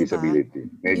may disability.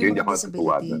 Medyo hindi ako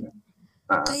natutuwa doon eh.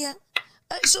 Kaya,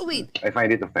 so wait. I find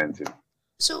it offensive.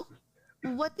 So,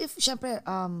 what if, syempre,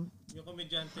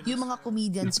 yung mga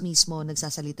comedians mismo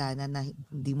nagsasalita na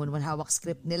hindi mo naman hawak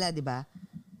script nila, di ba?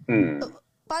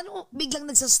 Paano biglang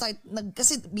nagsastart?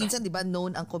 Kasi minsan, di ba,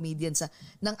 known ang comedian sa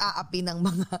nang aapi ng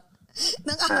mga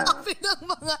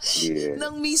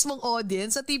ng mismong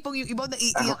audience sa tipong yung iba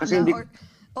naiiyak na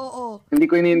Hindi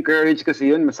ko ini-encourage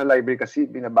kasi yun. Sa library kasi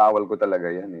binabawal ko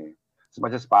talaga yan eh. As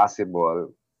much as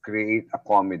possible, create a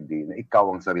comedy na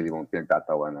ikaw ang sarili mong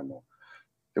pinagtatawanan mo.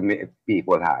 To make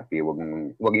people happy.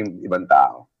 Wag yung ibang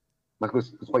tao. Mas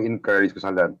gusto ko encourage ko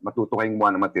sa lahat. Matuto kayong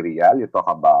gumawa ng material. You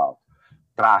talk about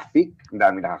traffic. Ang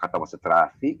dami nakakatawa sa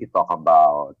traffic. You talk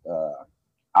about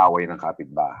away ng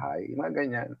kapitbahay. Mga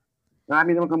ganyan.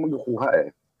 Marami naman kang magkukuha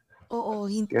eh. Oo.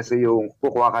 Kasi yung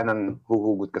kukuha ka ng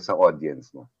huhugot ka sa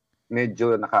audience mo.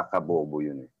 Medyo nakakabobo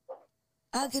yun eh.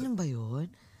 Ganun ba yun?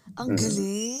 Ang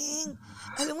galing.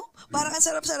 Alam mo, parang ang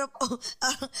sarap-sarap,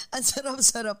 ang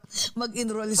sarap-sarap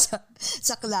mag-enroll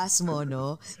sa class mo,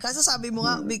 no? Kasi sabi mo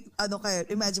nga,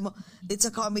 imagine mo, it's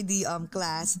a comedy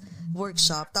class,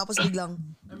 workshop, tapos biglang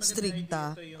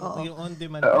stricta. Yung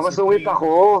on-demand. Masuwit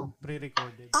ako.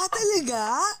 Pre-recorded.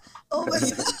 Talaga? Oh my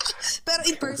God. Pero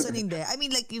in person hindi. I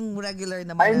mean like yung regular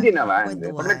naman. Ay, hindi naman.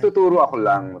 kwentuhan. Pag nagtuturo ako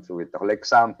lang, sweet ako. Like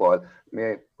example,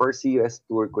 may first US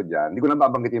tour ko dyan. Hindi ko na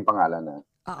babanggit yung pangalan na.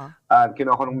 Oo.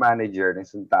 Kinuha ko ng manager ng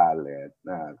isang talent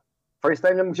na first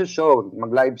time na mag-show,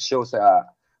 mag-live show sa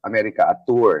Amerika at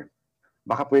tour.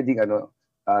 Baka pwedeng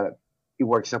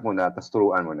i-workshop mo na, tapos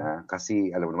turuan mo na.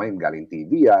 Kasi alam mo naman, galing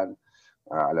TV yan.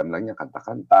 Alam lang niya,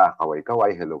 kanta-kanta,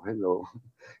 kaway-kaway, hello-hello.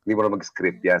 Hindi mo na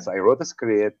mag-script yan. So I wrote a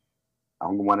script.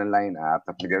 Akong gumawa ng line-up.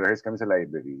 Tapos nag-rehearse kami sa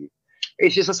library.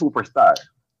 She's a superstar.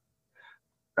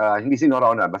 Hindi si Nora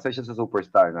Ona, basta siya sa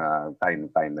superstar na time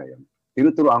na yun.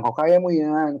 Tinuturoan ko, kaya mo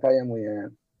yan.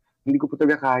 Hindi ko po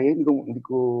talaga kaya, hindi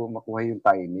ko makuha yung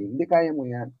timing. Hindi, kaya mo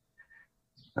yan.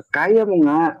 Kaya mo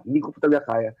nga, hindi ko po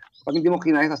talaga kaya. Pag hindi mo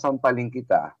kinaya, sasampalin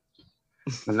kita.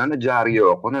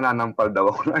 Nananadyaryo ako, nananampal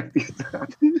daw ako ng artista.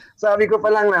 Sabi ko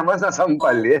pa lang naman,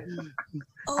 sasampalin.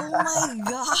 Oh my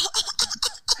God!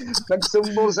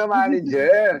 Nagsumbong sa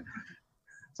manager.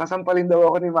 Sasampalin daw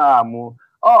ako ni Mamu.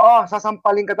 Oo,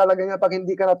 sasampalin ka talaga niya pag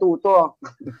hindi ka natuto.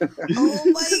 Oh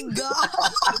my God!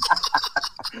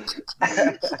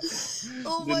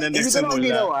 Oh my God! Hindi ko naman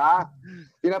ginawa.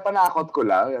 Pinapanakot ko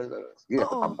lang. Sige,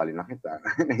 sasampalin na kita.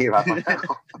 Nahirapan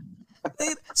ako.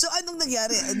 So anong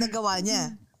nangyari? Nagawa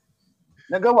niya?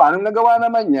 Nung nagawa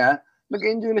naman niya,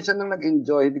 nag-enjoy na siya nang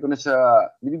nag-enjoy. Hindi ko na siya,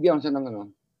 binibigyan ko siya ng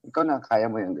ikaw na, kaya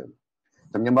mo yan.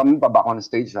 Sabi niya, mami, paba ako ng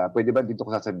stage ha. Pwede ba dito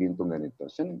ko sasabihin itong ganito?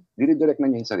 Siya, dire-direct na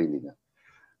niya yung sarili niya.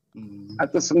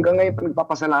 At tapos hanggang ngayon,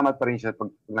 nagpapasalamat pa rin siya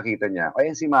pag nakita niya.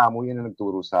 Ayan si Mamu, yun ang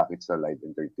nagturo sa akin sa live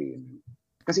entertainment.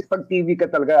 Kasi pag TV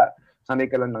ka talaga, sanay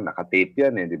ka lang nang nakatape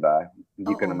yan di ba?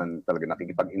 Hindi ka naman talaga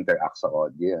nakikipag-interact sa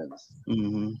audience.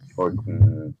 Or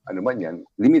ano man yan,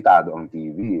 limitado ang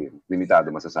TV.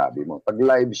 Limitado masasabi mo. Pag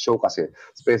live show kasi,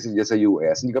 especially sa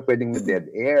US, hindi ka pwedeng may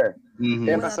dead air.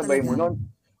 Kaya kasabay mo nun,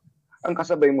 ang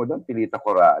kasabay mo doon, Pilita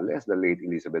Corrales, the late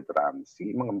Elizabeth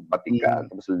Ramsey, mga batikan,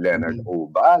 tapos Leonard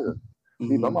Obal.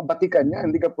 Di ba? Mabatikan niya,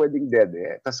 hindi ka pwedeng dead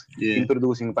Tapos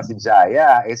introducing pa si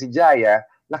Jaya. Si Jaya,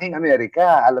 laking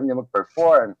Amerika, alam niya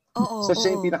mag-perform. So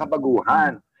siya yung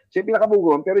pinakabaguhan.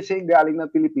 Pero siya yung galing ng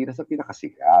Pilipinas sa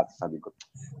pinakasikat. Sabi ko,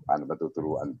 paano ba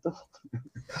tuturuan to?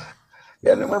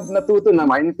 Yan, natuto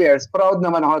naman. In pairs, proud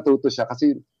naman ako natuto siya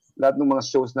kasi lahat ng mga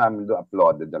shows namin doon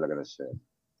uploaded talaga na siya.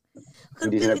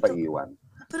 Hindi siya nagpaiwan.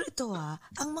 Pero ito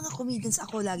ang mga comedians,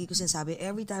 ako lagi ko sinasabi,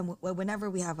 every time,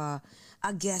 whenever we have a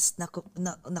guest na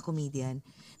comedian,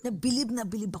 na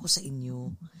bilib ako sa inyo.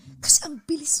 Kasi ang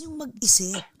bilis niyong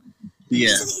mag-isip.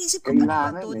 Yeah. Kasi naisip ko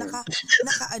ba ito,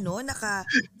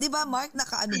 di ba Mark,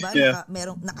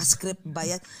 naka-script ba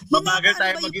yan? Mabagal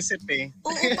tayo mag-isip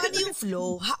Oo, paano yung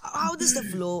flow? How does the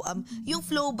flow? Yung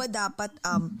flow ba dapat,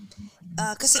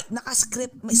 kasi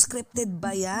scripted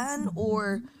ba yan?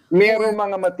 Or merong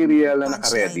mga material na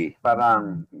naka-ready.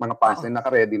 Parang mga punchline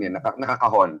naka-ready niya.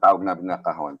 Nakakahon. Tawag namin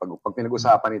nakakahon. Pag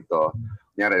pinag-usapan ito,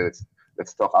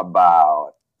 let's talk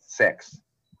about sex.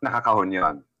 Nakakahon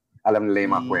yun. Alam nila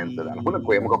yung mga kwento. Ako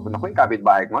nagkwento. Yung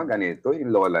kapitbahay ko nga ganito.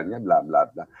 Yung lola niya, blah, blah,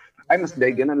 blah. Ay, mas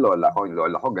daig yan ang lola ko. Yung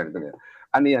lola ko, ganito.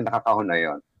 Ano yan? Nakakahon na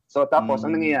yun. So, tapos,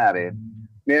 ang nangyayari,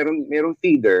 merong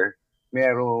feeder,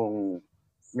 merong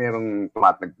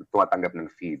tumatanggap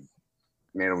ng feed.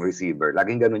 Merong receiver.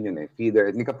 Laging ganun yun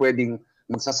Feeder. Hindi ka pwedeng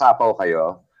magsasapaw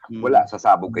kayo. Wala,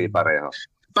 sasabog kayo pareho.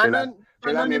 Kailan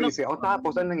may receiver.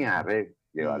 Tapos, ano nangyari?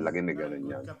 Diba? Laging may ganun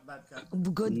yun.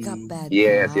 Good cup, bad cup.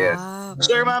 Yes.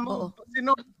 Sir, ma'am,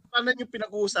 paano yung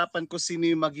pinag-uusapan ko sino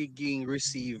yung magiging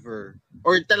receiver?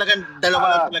 Or talagang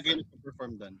dalawa lang talaga yung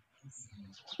perform doon?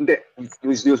 Hindi.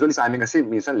 Usually sa amin kasi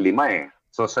minsan 5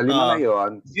 So sa 5 na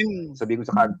yun, sabihin ko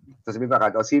sa card,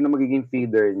 sino magiging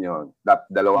feeder nyo?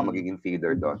 Dalawa magiging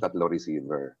feeder doon, 3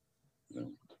 receiver.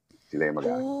 Sila yung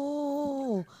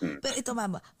Pero ito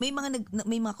mama,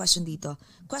 may mga question dito.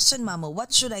 Question mama,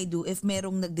 what should I do if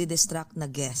merong nagdi-distract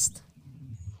na guest?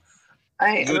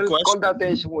 Ay, call the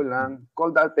attention mo lang.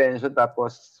 Call the attention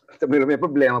tapos may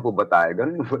problema po ba tayo?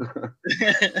 Ganun po lang.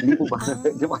 Hindi po ba?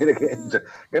 Hindi mo kayo nag-enjoy.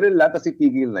 Ganun lang, tapos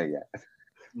itigil na yan.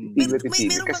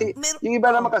 Kasi yung iba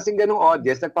naman kasing ganung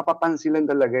audience, nagpapapansilan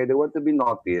talaga. They want to be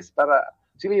noticed para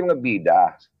sila yung mga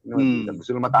bida.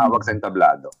 Gusto nila matawag sa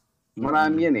entablado.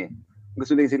 Marami yan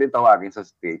Gusto nila silang tawagin sa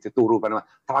stage. Turo pa naman,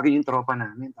 tawagin yung tropa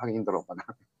namin.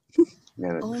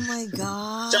 Oh my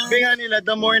God. Sabi nga nila,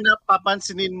 the more na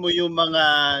papansinin mo yung mga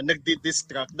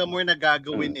nagdi-distract, the more na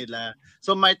gagawin nila.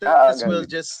 So might as well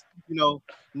just,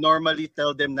 normally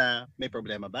tell them na may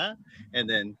problema ba? And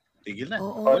then, tigil na.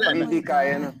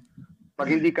 Pag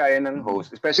hindi kaya ng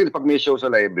host, especially pag may show sa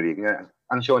library,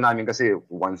 ang show namin kasi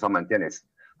once a month yan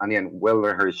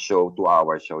well-rehearsed show,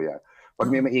 2-hour show yan. Pag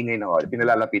may maingay na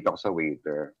pinalalapitan ko sa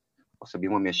waiter. po.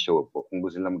 Sabihin mo may show po. Kung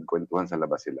gusto nila magkwentuhan sa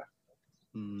labas sila.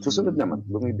 Susunod naman,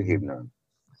 bumibehave na.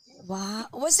 Wow.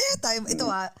 Was there a time,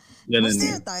 Ganun was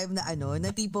there eh. a time na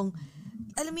na tipong,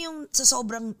 alam mo yung sa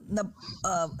sobrang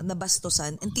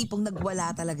nabastusan, and tipong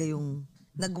nagwala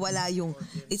yung,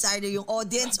 it's either yung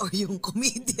audience or yung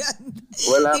comedian.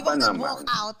 Wala tipong pa naman. nag-walk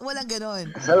out, walang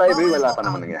ganon. Sa library, Walang wala walk pa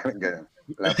naman out. nangyari. Ganun.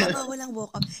 Wala pa. Walang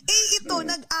walk out. Ito,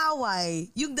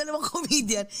 nag-away. Yung dalawang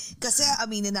comedian. Kasi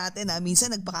aminin natin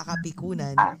minsan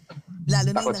nagpakakapikunan. Lalo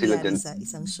na yung Takot sila nangyari dyan. sa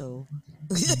isang show.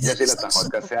 Diyan sila takot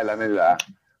kasi alam nila,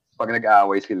 pag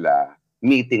nag-aaway sila,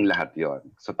 meeting lahat yon.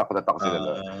 So takot na takot sila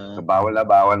doon. So bawal na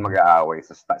bawal mag-aaway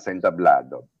sa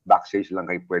entablado. Backstage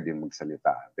lang kayo pwedeng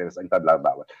magsalita. Pero sa entablado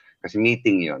bawal. Kasi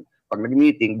meeting yon. Pag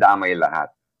nag-meeting, damay lahat.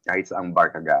 Kahit sa ang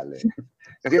bar kagaling.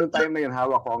 Kasi yung time na yun,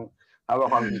 hawak ko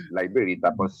ang library.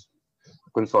 Tapos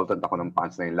consultant ako ng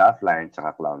Punchline Laugh Line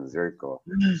tsaka Clownzer ko.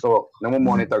 So,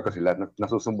 namomonitor ko sila.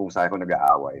 Nasusumbong sa akin kung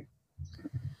nag-aaway.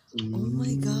 Oh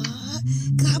my God.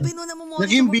 Grabe no, namumonitor.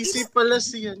 Naging busy pala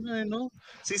si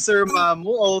Sir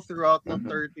Mamu all throughout ng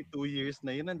 32 years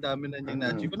na yun. Ang dami na niyang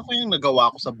na-achieve. Ano kaya yung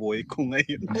nagawa ko sa buhay ko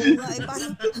ngayon? Oo nga,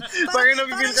 Parang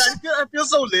nabibigil ka. I feel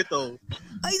so little.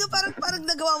 Ay, no, parang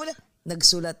nagawa mo na.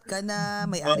 Nagsulat ka na,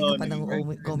 may-ari ka pa ng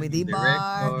comedy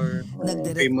bar,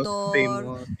 nagdirektor,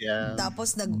 famous, yeah.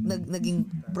 Tapos naging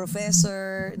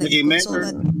professor, naging mentor.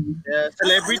 consultant. Yeah,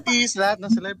 celebrities, lahat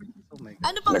ng celebrities. Oh my God.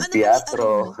 Ano pang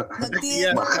Nagteatro.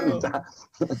 Nagteatro.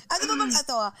 Ano ba bang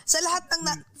sa lahat ng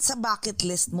sa bucket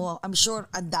list mo, I'm sure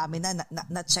ang dami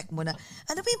na check mo na.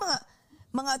 Ano pa yung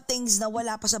mga things na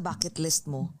wala pa sa bucket list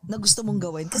mo na gusto mong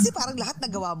gawin? Kasi parang lahat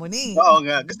nagawa mo na eh. Oo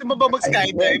nga. Gusto mo ba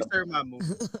mag-skydive, Sir Mamu?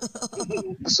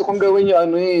 Gusto kong gawin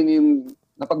yung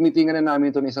napag-meetingan na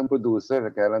namin ito ng isang producer,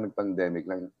 kaya lang nag-pandemic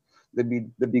lang.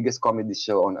 The biggest comedy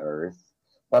show on earth.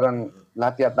 Parang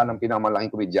lahat yata ng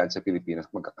pinakamalaking komedyan sa Pilipinas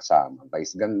magkakasama.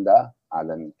 Vice Ganda,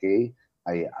 Alan Kay,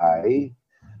 Ai,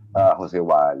 Jose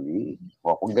Wally.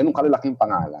 Kung ganun kalalaking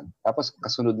pangalan. Tapos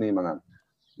kasunod na yung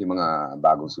mga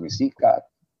bagong sumisikat.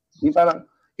 Yung parang,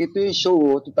 ito yung show,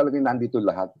 ito talaga nandito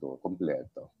lahat to,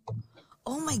 kompleto.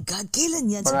 Oh my God, kailan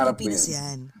yan? Sa Pangarap Pilipinas ko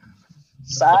yan?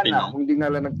 Sana, kung hindi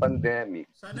na lang nag-pandemic.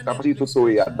 Tapos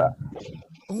itutuloy yata.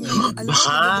 Oh my God, alam mo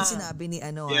ba sinabi ni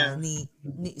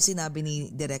sinabi ni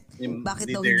Direk,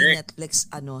 bakit daw hindi Netflix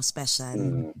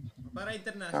special? Para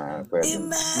international.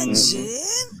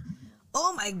 Imagine!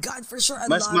 Oh my God, for sure.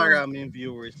 Mas maraming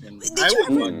viewers. I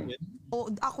would watch it.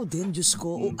 Ako din, Diyos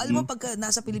ko. Alam mo, pagka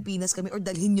nasa Pilipinas kami or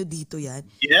dalhin nyo dito yan,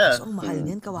 yeah. So, ang mahal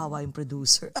niyan, kawawa yung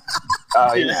producer.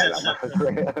 Yun na lang.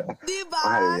 Diba?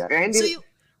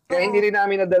 Kaya hindi rin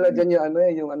namin nadala dyan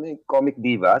yung Comic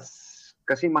Divas.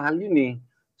 Kasi mahal yun eh.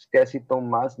 Cassie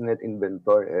Tomas, Net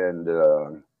Inventor, and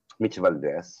Mitch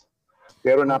Valdez.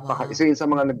 Pero isa yun sa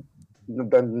mga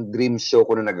dream show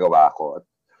ko na nagawa ko. At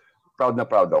proud na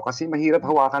proud ako. Kasi mahirap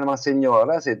hawakan ng mga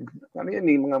senyoras. Ano yan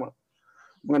eh,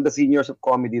 mga the seniors of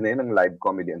comedy na yun, ng live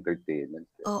comedy entertainment.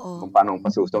 Oo. Kung paano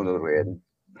pasusunurin.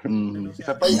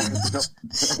 Isa pa yan.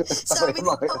 Sabi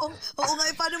ni, oo nga,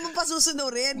 paano mo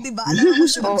pasusunurin, di ba? Alam mo,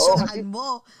 syulakan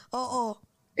mo. Oo.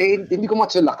 Hindi ko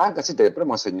matsulakan kasi syempre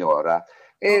mga senyora.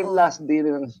 Last day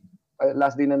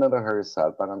na ng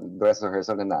rehearsal, parang dress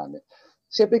rehearsal na namin.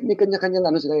 Siyempre, may kanya-kanyang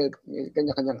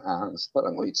kanya-kanyang angst.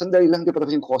 Parang, sandali lang, di pa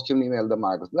tapos yung costume ni Imelda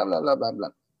Marcos. Bla, bla, bla, bla, bla.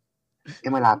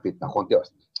 Malapit na. Konti oras.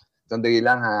 Sandali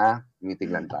lang ha, meeting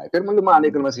lang tayo. Pero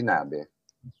lumanay ko naman sinabi,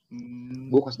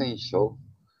 bukas na yung show,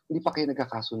 hindi pa kayo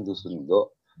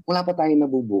nagkakasundo-sundo. Wala pa tayo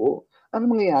nabubuo. Ano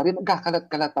mangyayari?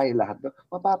 Magkakalat-kalat tayo lahat.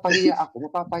 Mapapahiya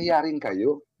ako, mapapahiya rin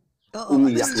kayo.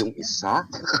 Umiyak yung isa.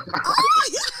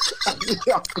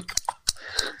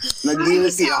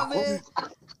 Nag-guilty ako.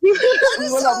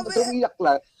 Wala, umiyak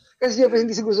lang. Kasi siyempre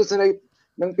hindi siguro sanay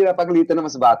ng pinapaglitan na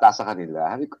mas bata sa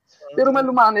kanila. Pero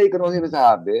malumanay ko naman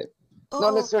sinasabi. No,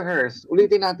 let's rehearse.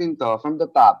 Ulitin natin to from the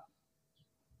top.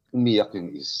 Umiyak yung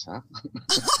isa.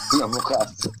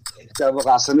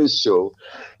 Nabukasan ng show.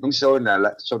 Nung show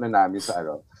na namin sa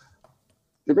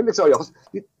Depende sa ako.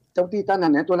 Tita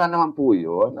Nanette, wala naman po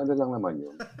yun. Ano lang naman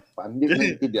yun. Hindi ko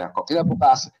naintindihan ko.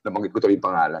 Kinabukasan, nabanggit ko to yung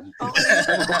pangalan.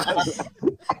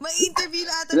 May interview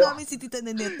na ata namin si Tita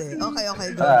Nanette eh.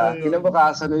 Okay, go.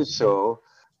 Kinabukasan ng show,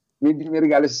 may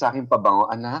regalo sa akin pabango.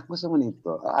 Anak, gusto mo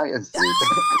nito? Ay, ang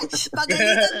sweet.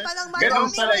 Pagalitan pa ng marami.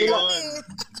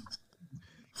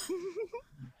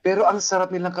 Pero ang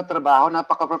sarap nilang katrabaho,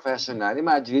 napaka-professional.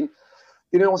 Imagine,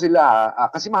 tinanong ko sila,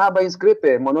 kasi mahaba yung script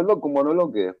eh,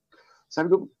 monologue eh. Sabi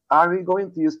ko, are we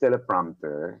going to use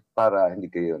teleprompter para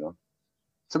hindi kayo, no?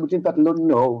 Sagot yung tatlo,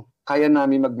 no. Kaya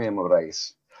namin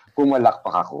mag-memorize.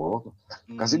 pumalakpak ako.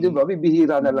 Kasi di ba,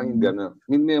 bibihira na lang yung gano'n.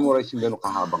 Min-memorize yung gano'n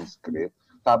kahabang script.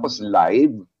 Tapos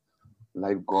live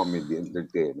comedy,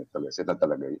 entertainment talaga. Sila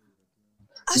talaga yun.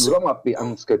 Siguro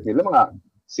ang script nila, mga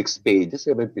 6 pages,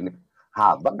 7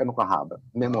 habang, gano'n kahaba.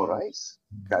 Memorize.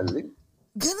 Galing.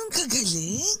 Ganon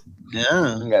kagaling?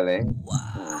 Yeah. Ang galing.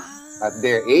 Wow. At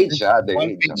their age,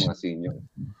 mga senior.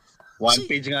 1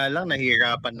 page nga lang,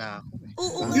 nahihirapan na ako.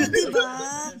 Oo nga, diba?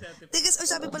 Teka,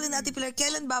 sabi pala natin, Pilar,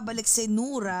 kailan babalik si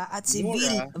Nura at si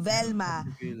Velma?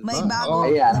 May bago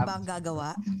na bang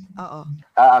gagawa? Oo.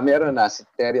 Meron na, si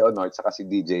Terry Honor at si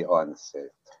DJ Once.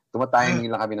 Tumatayang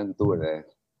lang kami ng tour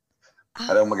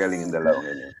Parang magaling yung dalawang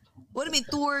yun. What do you mean,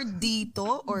 tour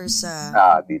dito or sa...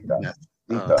 Dito.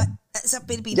 Dito. Sa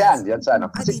Pilipinas? Diyan sa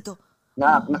ano. Kasi dito.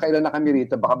 Nakailan na kami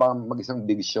rito, baka mag-isang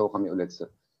big show kami ulit sa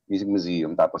Music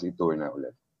Museum, tapos i-tour na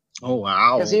ulit. Oh,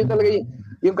 wow. Kasi yun talaga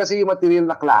yung kasi yung material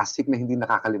na classic na hindi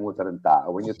nakakalimutan ng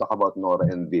tao. When you talk about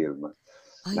Nora and Vilma,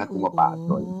 lahat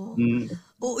pumapatol.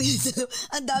 Oo,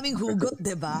 ang daming hugot,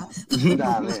 diba? Ang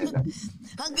dami.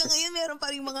 Hanggang ngayon, meron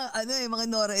pa rin mga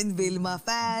Nora and Vilma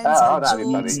fans. Dami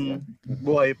pa rin.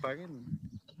 Buhay pa rin.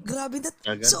 Grabe na.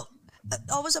 So,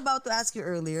 I was about to ask you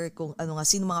earlier kung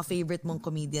sino mga favorite mong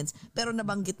comedians, pero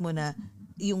nabanggit mo na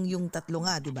yung tatlo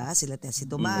nga, di ba? Sila Tessie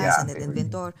Tomas, Annette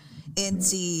Inventor, and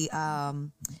sino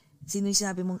yung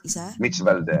sinabi mong isa? Mitch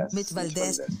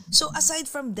Valdez. So aside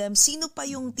from them, sino pa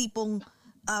yung tipong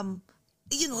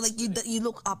like you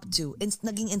look up to and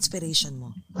naging inspiration mo?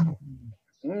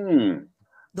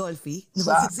 Dolphy?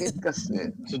 Sa akin kasi.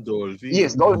 So Dolphy?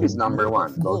 Yes, Dolphy is number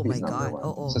one. Oh my God.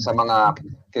 So sa mga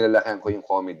kilalakan ko yung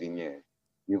comedy niya.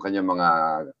 Yung kanyang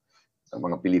mga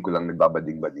pelikulang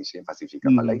nagbabading-bading siya. Pacifica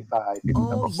Palaypay.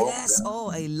 Oh, yes. Oh,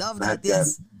 I love that.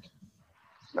 Yes.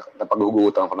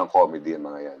 Napaghugutan ko ng comedy yung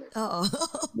mga yan. Oo.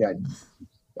 Yan.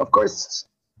 Of course,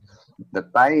 the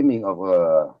timing of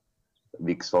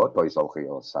Vic Soto is okay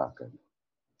sa akin.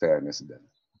 Fairness din.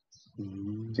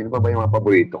 Sino pa ba yung mga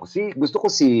paborito ko? Gusto ko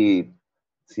si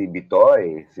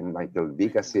Bitoy, si Michael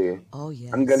V. kasi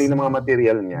ang galing ng mga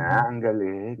material niya. Ang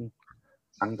galing.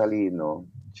 Ang talino.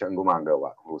 Siya ang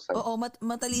gumagawa. Husay. Oo,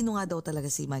 matalino nga daw talaga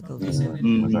si Michael V.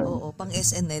 Oo, pang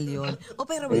SNL yun.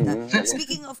 Pero wait,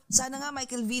 speaking of, sana nga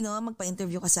Michael V,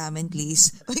 magpa-interview ka sa amin,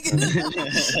 please.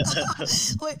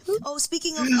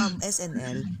 Speaking of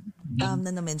SNL, na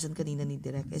na-mention kanina ni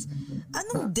Direk is,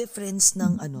 anong difference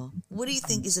ng what do you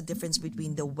think is the difference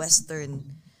between the Western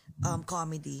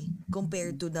comedy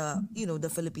compared to the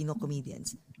Filipino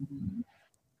comedians?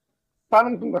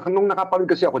 Parang nung nakapanood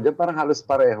kasi ako dyan, parang halos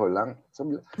pareho lang.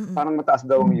 Parang mataas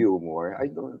daw ang humor.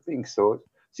 I don't think so.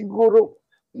 Siguro,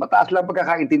 mataas lang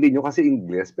pagkakaintindi nyo kasi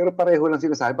English, pero pareho lang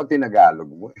sinasabi pag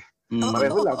tinagalog mo.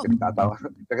 Pareho lang.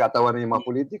 Nagkatawa na yung mga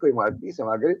politiko, yung mga artista,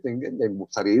 mga ganito, yung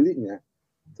sarili niya.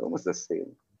 It's almost the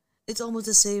same. It's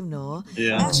almost the same, no?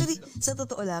 Yeah. Actually, sa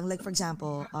totoo lang, like for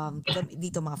example,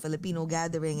 dito mga Filipino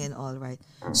gathering and all, right?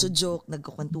 So joke,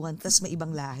 nagkukwentuhan, tapos may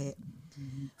ibang lahi.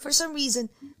 For some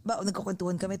reason,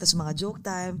 nagkukwentuhan kami, tapos mga joke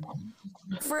time.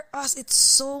 For us, it's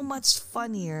so much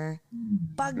funnier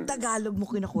pag Tagalog mo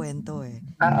kinakwento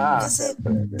Kasi,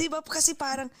 di ba, kasi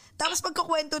parang, tapos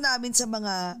pagkakwento namin sa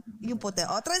mga, yung puti,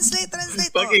 translate,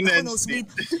 speed.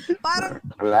 Parang,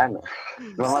 wala na.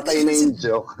 Mamatay na yung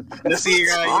joke.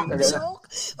 Nasira yung joke.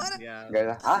 Parang,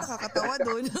 nakakatawa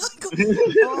doon.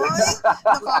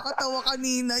 Nakakatawa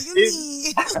kanina.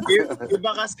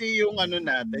 Iba kasi yung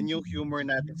natin, yung humor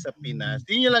natin sa Pinas.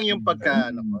 Yun lang yung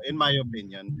in my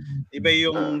opinion. Iba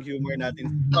yung humor natin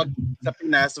sa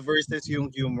Pinas versus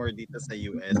yung humor dito sa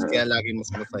US. Kaya lagi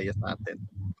mas masaya sa atin.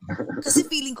 Kasi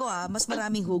feeling ko mas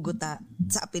maraming hugot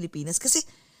sa Pilipinas. Kasi,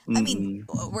 I mean,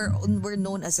 we're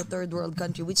known as a third world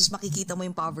country, which is makikita mo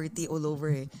yung poverty all over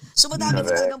So madami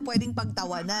ka talagang pwedeng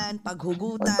pagtawanan,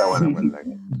 paghugutan. Pagtawanan man lang.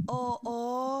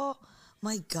 Oo.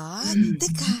 My God.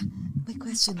 Teka, may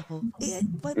question ko.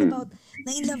 What about,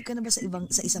 na-in-love ka na ba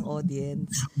sa isang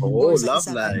audience? Oh, love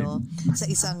life. Sa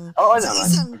isang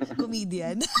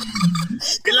comedian?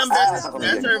 Ilang beses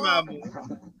na, Sir Mamu?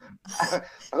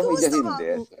 Ako medyo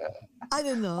hindi. I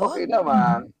don't know. Okay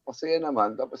naman. Masaya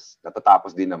naman. Tapos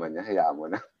natatapos din naman niya. Hayaan mo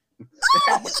na.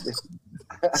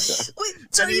 Wait,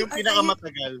 sorry, yung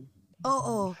pinakamatagal?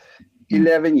 Oo.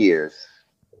 11 years.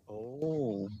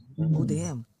 Oh,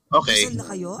 damn. Okay. Kasal na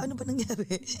kayo? Ano ba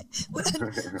nangyari?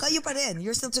 Kayo pa rin.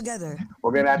 You're still together.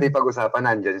 Huwag na natin pag-usapan.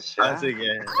 Nandyan siya. Sige.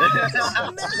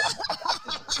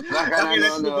 Baka Okay,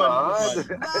 let's move on.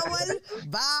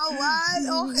 Bawal.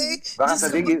 Okay.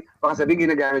 Baka sabihin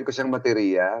ginagamit ko siyang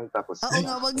material. Tapos, Oo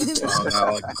nga, wag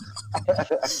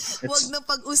na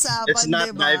pag-usapan, Let's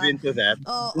not diba? dive into that.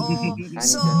 Oo.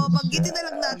 So, banggitin na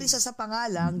lang natin siya sa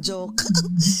pangalang. Joke.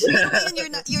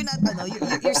 Ngayon, you're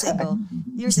single.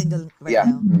 You're single right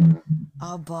now.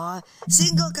 Aba.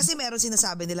 Single kasi meron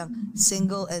sinasabi nilang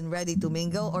single and ready to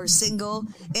mingle or single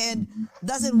and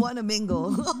doesn't wanna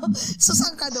mingle. So,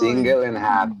 saan ka doon? single and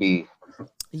happy.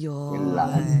 Yun.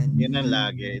 Yan ang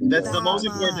lagi. That's the most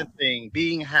important thing.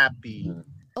 Being happy.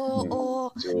 Oo.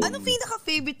 Anong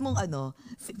pinaka-favorite mong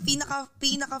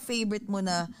pinaka-favorite mo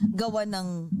na gawa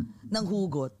ng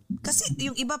hugot? Kasi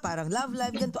yung iba parang love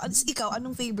life, ganito. Ikaw,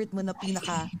 anong favorite mo na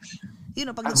pinaka,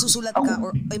 pag nagsusulat ka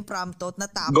or impromptu na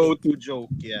topic? Go-to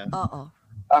joke, yeah. Oo.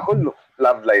 Ako,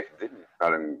 love life din.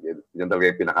 Parang yan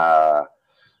talaga yung pinaka...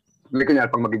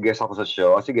 Kunyari, pag mag-guest ako sa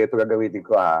show, sige, ito gagamitin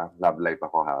ko ha. Love life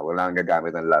ako ha. Wala kang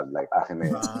gagamit ng love life. Akin na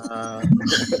yun.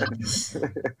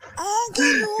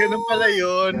 Ganun. Ganun pala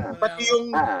yun. Pati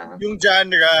yung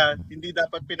genre, hindi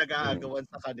dapat pinag-aagawan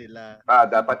sa kanila.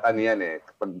 Dapat ano yan eh.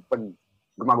 Pag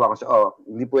gumagawa ko siya,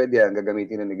 hindi pwede yan.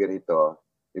 Gagamitin na ni ganito.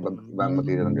 Ibang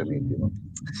material ang gamitin mo.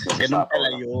 Ganun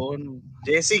pala yun.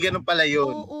 Jessie, ganun pala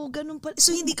yun. Oo, ganun pala.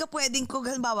 So, hindi ka pwedeng kung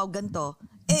halimbawa ganito.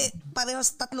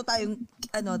 Parehas tatlo tayong,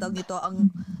 tawag dito,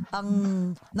 ang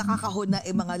nakakahon na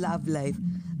mga love life.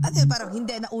 Parang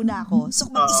hindi, nauna ako. So,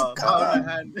 mag-isip ka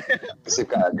agad. Isip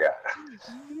ka agad.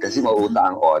 Kasi mauuta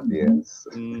ang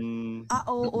audience.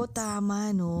 Oo,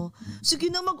 tama, no? Sige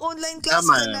na, mag-online class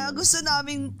ka na. Gusto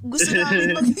namin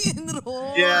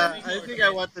mag-enroll. Yeah, I think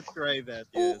I want to try that.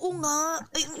 Yes. Oo nga.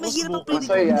 Mahirap ang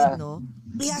pre-recorded, no?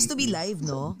 It has to be live,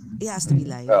 no? It has to be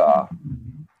live. Oo.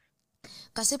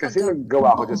 Kasi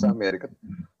naggawa ko dyan sa Amerika,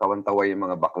 tawan-tawa yung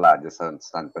mga bakla dyan sa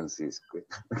San Francisco.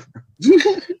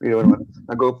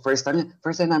 First time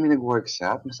namin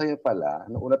nag-workshop, masaya pala.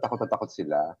 Noong una takot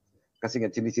sila. Kasi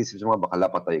nga, sinisisip sa mga bakla,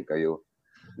 patay kayo.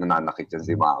 Nananakit yan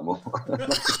si mamo.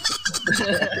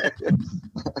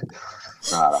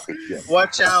 Nananakit yan.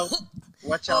 Watch out.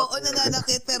 Oo,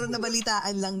 nananakit pero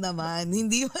nabalitaan lang naman.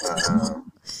 Hindi ba?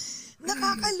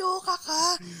 Nakakaloka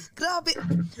ka. Grabe.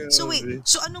 So wait,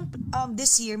 so anong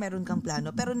this year meron kang plano?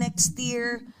 Pero next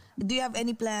year, do you have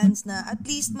any plans na at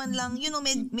least man lang,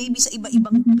 maybe sa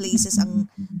iba-ibang places ang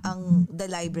the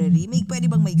library? Pwede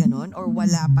bang may ganon or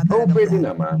wala pa talaga? Pwede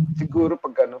naman. Siguro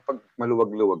pag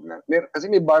maluwag-luwag na. Kasi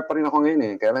may bar pa rin ako ngayon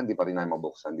eh. Kaya lang hindi pa rin namin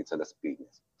mabuksan dito sa Las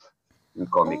Piñas. Yung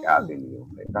Comic Avenue.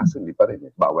 Kaso hindi pa rin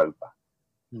eh. Bawal pa.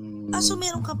 So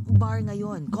meron ka bar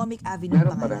ngayon? Comic Avenue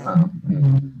meron pa rin.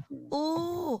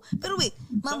 Pero wait,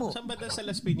 Mamo. Saan ba sa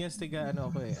Las Piñas? Taga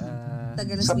ano ako eh?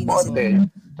 Taga Las Sa Piñas. Pote.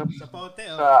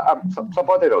 Sa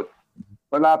Pote Road.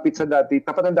 Malapit sa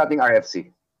tapat ng dating RFC.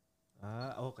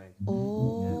 Okay.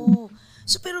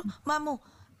 So pero, Mamo,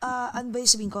 ano ba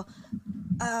yung sabihin ko?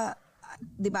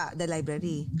 Di ba, the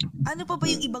library. Ano pa ba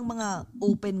yung ibang mga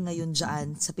open ngayon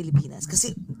dyan sa Pilipinas?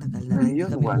 Kasi tagal na rin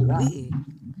kami umuwi eh.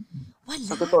 Wala.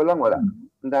 Sa totoo lang, wala.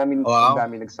 Ang dami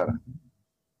nagsara.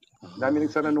 Ang dami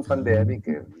nagsara nung pandemic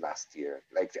last year.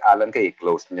 Like si Alan Kay,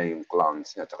 closed niya yung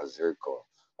Clowns niya tsaka Zirco.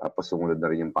 Tapos sumunod na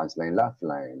rin yung Punchline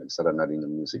Laugh-Line. Nagsara na rin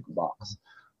yung Music Box.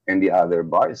 And the other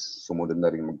bars, sumunod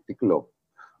na rin magtiklop.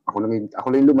 Ako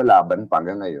lang lumalaban pa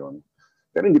hanggang ngayon.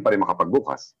 Pero hindi pa rin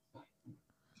makapagbukas.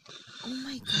 Oh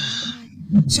my God.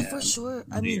 So for sure,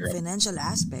 financial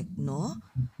aspect, no?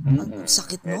 Ang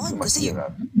sakit nun.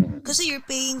 Kasi you're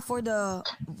paying for the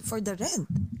rent.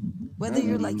 Whether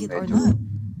you like it or not.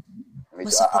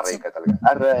 Medyo aaray ka talaga.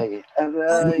 Aray.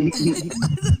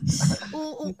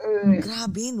 Oo.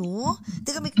 Grabe, no?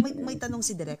 Teka, may tanong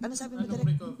si Direk. Ano sabi mo, Direk?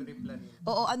 Anong recovery plan yun?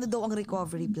 Oo, ano daw ang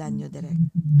recovery plan nyo, Direk?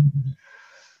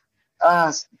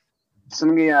 Sa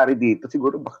nangyayari dito,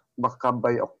 siguro baka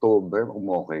by October,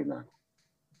 okay na.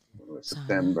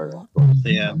 September.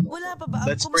 Yeah. Wala pa ba?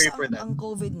 Let's pray for that. Ang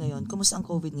COVID ngayon? Kumusta ang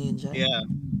COVID ngayon dyan? Yeah.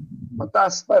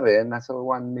 Mataas pa rin. Nasa 1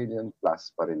 million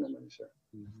plus pa rin naman siya.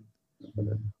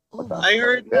 I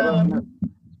heard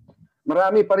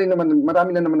marami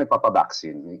na naman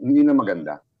nagpapabaksin. Hindi na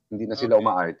maganda. Hindi na sila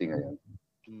umaarte ngayon.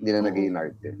 Hindi na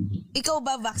nag-iinarte. Ikaw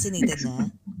ba vaccinated na?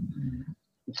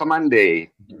 Sa Monday.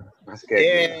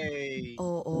 Yay!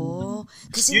 Oo.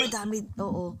 Kasi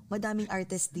madaming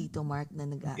artist dito, Mark, na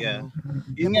Yeah.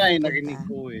 Yun nga yung narinig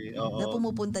ko eh. Na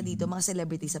pumupunta dito, mga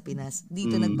celebrity sa Pinas,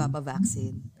 dito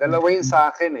nagpapavaccine. Dalawa yun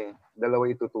sa akin eh. Dalawa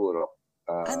yung tuturo.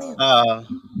 Ano yun?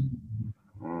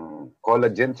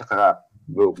 Collagen tsaka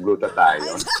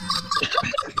glutathione.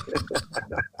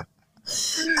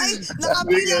 Ay,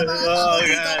 nakapila mga tao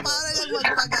dito para lang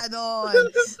magpaganon.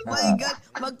 My God,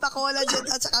 magpa-collagen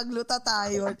at saka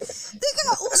glutathione.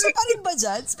 Teka, uso pa rin ba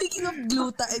dyan? Speaking of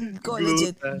gluta and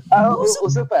collagen.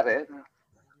 Uso pa rin.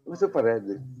 Uso pa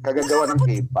rin. Kagagawa ng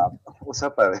K-pop. Uso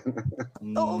pa rin.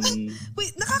 Oo.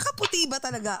 Wait, nakakaputi ba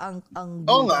talaga ang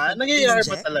Oo nga, nangyayari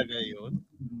ba talaga yun?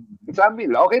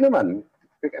 Sabi lang, okay naman.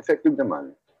 Effective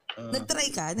naman. Nag-try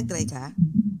ka?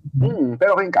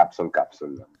 Pero yung capsule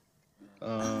lang.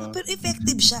 Pero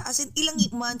effective siya. As in, ilang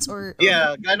months or...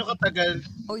 Yeah, gaano katagal,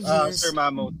 or years? Sir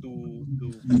Mamo, to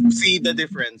see the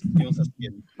difference yung sa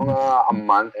skin? Mga a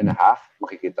month and a half,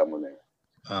 makikita mo na yun.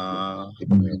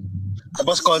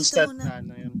 Tapos constant na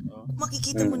yun.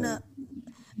 Makikita mo na.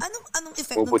 Anong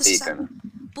effect? Puputi ka na.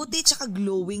 Puti tsaka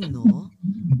glowing, no?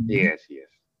 Yes.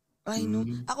 I know.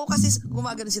 Ako kasi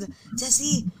gumagano sila.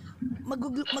 Jessie,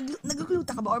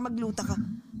 nagugluta ka ba or magluta ka?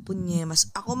 Punyemas.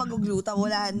 Ako magugluta,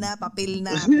 wala na, papel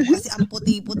na. Kasi ang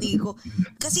puti-puti ko.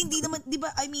 Kasi hindi naman, di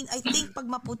ba, I think pag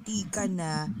maputi ka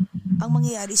na, ang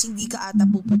mangyayari is hindi ka ata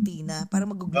puputi na para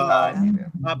magugluta ka.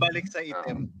 Mabalik sa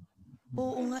itim.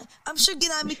 Oo nga. I'm sure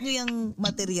ginamit nyo yung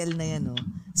material na yan, no?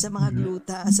 Sa mga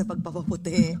gluta, sa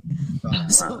pagpapaputi.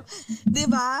 So, di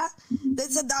ba?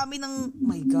 Dahil sa dami ng,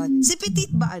 my God. Si Petit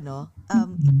ba,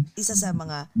 isa sa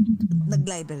mga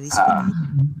nag-library si Petit?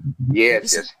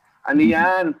 Yes. Ano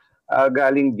yan?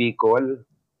 Galing Bicol.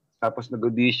 Tapos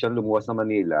nag-audition, lumuwas sa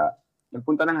Manila.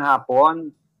 Nagpunta ng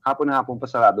hapon. Hapon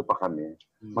pa, sarado pa kami.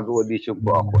 Mag-audition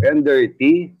po ako. And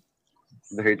dirty.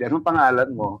 Anong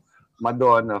pangalan mo?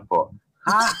 Madonna po.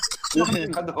 Ha?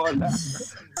 Madonna.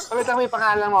 Palitan mo yung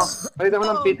pangalan mo. Palitan mo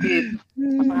ng Petit.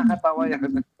 Mas nakakatawa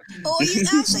yan. Oo, yun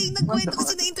siya yung nagkwento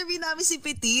kasi na-interview namin si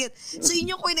Petit. So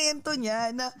yun yung kwento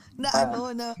niya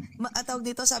tawag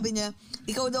dito, sabi niya,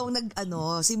 ikaw daw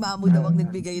si Mamu daw ang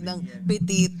nagbigay ng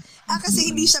Petit. Kasi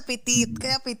hindi siya Petit,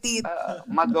 kaya Petit.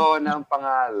 Madonna ang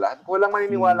pangalan. Walang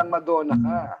maniniwalang Madonna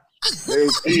ka.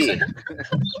 Dirty.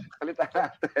 Palitan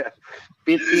natin.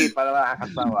 Petit, para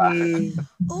makakatawa.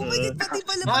 Oh my God, pati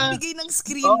pala magbigay ng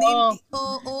screen name.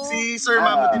 Oo. Si Sir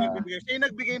Mamo din nagbigay. Siya yung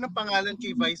nagbigay ng pangalan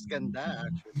kay Vice Ganda,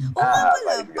 actually.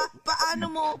 Paano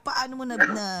mo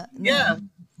Yeah.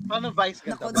 Paano Vice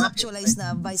Ganda? Na-conceptualize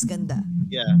na Vice Ganda?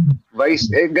 Yeah. Vice,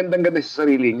 gandang-ganda sa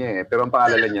sarili niya pero ang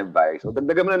pangalan niya Vice. O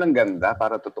dagdagan mo na ng ganda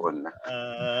para totoo na.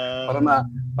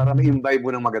 Para ma-imbibe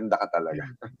mo ng maganda ka talaga.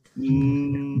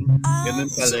 Ganun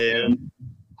pala yan.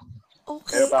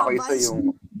 Okay. Pero pa ako isa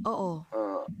yung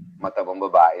matabang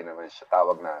babae naman siya.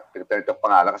 Tawag na, pinatawag ang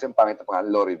pangalan kasi ang pangit na pangalan,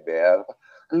 Loribel.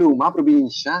 Ang luma,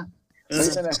 probinsya.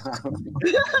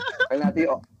 Kaya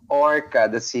natin Orca,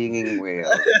 the singing whale.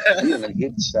 Ayun,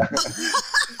 nag-hit siya.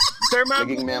 Sir Mamo,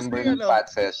 naging member ng Fat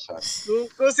Session.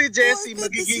 Kung si Jessie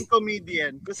magiging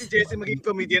comedian,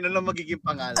 ano magiging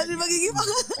pangalan? Ano magiging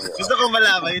pangalan? Gusto ko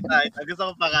malaman yung title. Gusto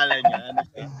ko pangalan niya.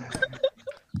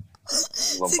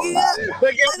 Sige nga.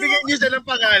 Bigyan niyo siya ng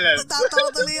pangalan. Tatawa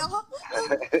tuloy ako.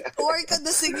 Orca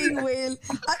the singing whale.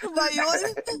 Ano ba yun?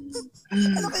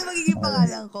 Ano kayo magiging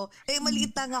pangalan ko?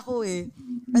 Maliit lang ako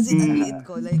Kasi ang liit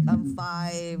ko. Like, I'm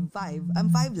 5'5".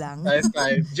 I'm 5 lang.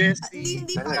 5'5". Jessie.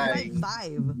 Hindi 5'5".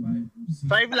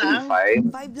 5 lang?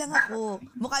 5 lang ako.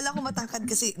 Mukha lang ako matangkad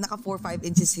kasi naka 4-5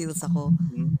 inches heels ako.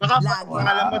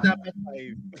 Pangalan mo dapat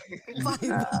 5.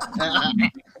 5.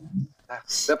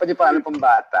 Dapat yung pangalan pang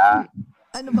bata.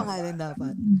 Ano pangalan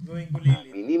dapat?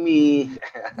 Mini-me.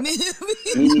 Mini-me.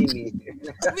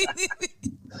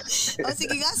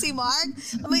 Sige nga, si Mark.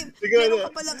 Meron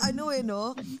ka palang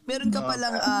Meron ka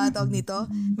palang, tawag nito,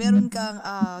 meron kang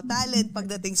talent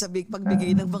pagdating sa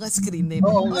pagbigay ng mga screen name.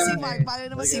 Si Mark,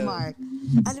 paano naman si Mark?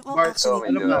 Alam mo,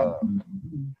 actually,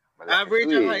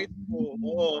 average ang height ko.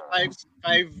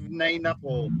 5'9"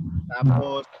 ako.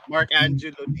 Tapos, Mark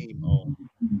Angelo name.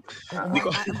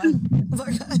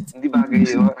 Hindi bagay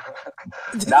yun.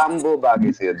 Dumbo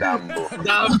bagay sa'yo, Dumbo.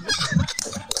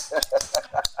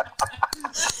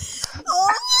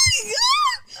 Oh my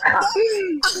God!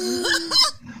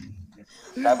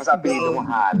 Tapos apelido mo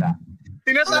Hala.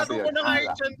 Tinatago ko na nga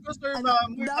yung chan ko, Sir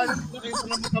Mamo. Ano nakita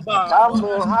na mataba?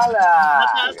 Dumbo, Hala!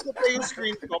 Mataas ko pa yung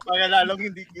screen ko para lalong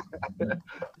hindi kita.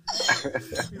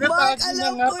 Mark,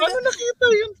 alam ko na. Paano nakita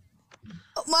yun?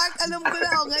 Mark, alam ko na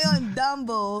ako ngayon.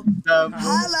 Dumbo.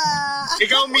 Hala!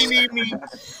 Ikaw, Mini-Me.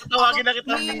 Tawagin na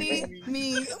kita,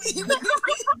 Mini-Me.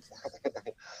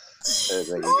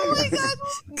 Oh my God!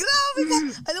 Grabe ka!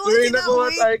 Alam mo,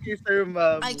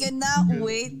 I cannot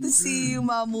wait to see you,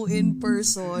 Mamu, in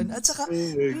person. At saka,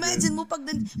 imagine mo pag...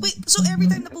 Wait, so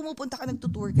every time na pumupunta ka,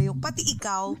 nagtutour kayo, pati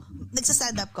ikaw,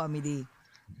 nagsa-stand-up comedy?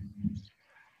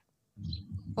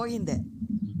 Or hindi?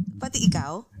 Pati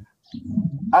ikaw?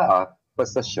 Oo.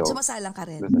 Basta show. Sumasalang ka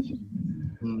rin? Basta show.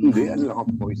 Hindi, ano lang ako,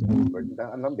 voice over.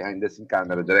 Ano, behind the scene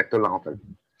camera. Director lang ako.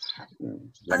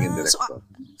 Laging director.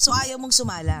 So ayaw mong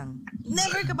sumalang?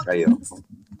 Never ka ba? Kayo.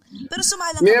 Pero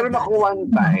sumalang Meron ka ba? ako one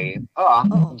time,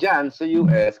 dyan sa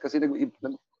US, kasi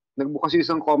nagbukas yung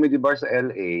isang comedy bar sa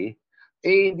LA,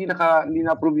 hindi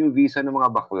na-approve yung visa ng mga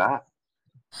bakla.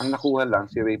 Ang nakuha lang,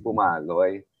 si Ray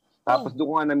Pumaloy. Tapos doon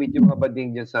ko nga na-meet yung mga bading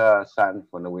dyan sa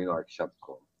Sanfo na workshop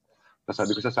ko. Tapos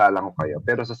sabi ko, sasalang ko kayo.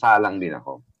 Pero sasalang din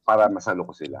ako para masalo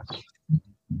ko sila.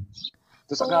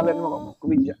 Tapos akala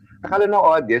ng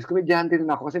audience, komedyante din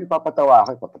ako kasi ipapatawa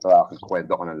ako.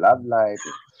 Kwento ko ng love life,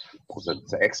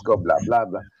 sa ex ko, blah, blah,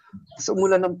 blah. Tapos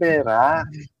umulan ng pera.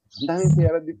 Ang daming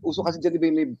pera. Uso kasi dyan,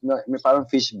 diba, may parang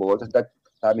fishbowl. Tapos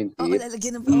daming tip.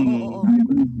 Lalagyan ng...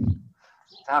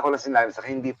 Saka ko lang sinabi sa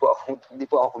akin, hindi po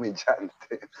ako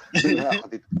komedyante.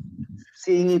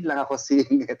 Singit lang ako,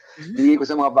 singit. Bigay ko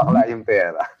sa mga bakla yung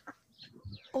pera.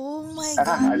 Oh my God.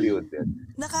 Nakaka-aliw din.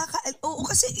 Oo,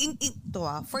 kasi ito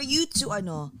for you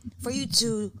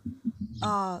to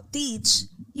teach,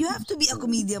 you have to be a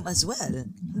comedian as well.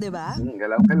 Diba?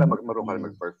 Kailangan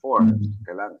marunong mag-perform.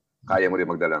 Kaya mo rin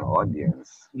magdala ng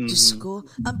audience. Diyos ko,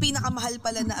 ang pinakamahal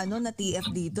pala na TF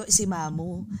dito si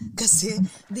Mamu. Kasi,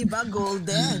 di ba,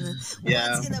 golden.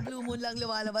 Once in a blue moon lang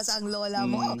lumalabas ang lola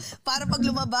mo. Para pag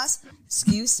lumabas,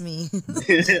 excuse me.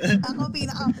 Ako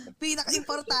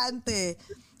pinaka-importante.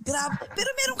 Grabe. Pero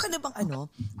meron ka na bang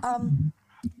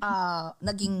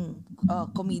naging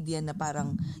comedian na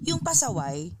parang, yung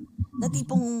pasaway, na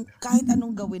tipong kahit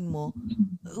anong gawin mo,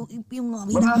 yung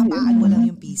hinakapaan mo lang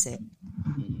yung pise.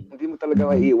 Hindi mo talaga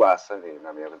maiiwasan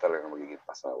na meron talaga magiging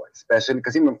pasaway. Especially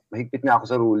kasi mahigpit nga ako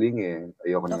sa ruling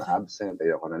Ayoko ng absent,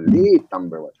 ayoko ng late,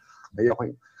 number 1.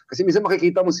 Kasi minsan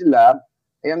makikita mo sila,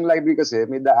 ang library kasi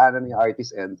may daanan yung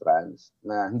artist entrance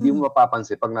na hindi mo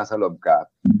mapapansin pag nasa loob ka.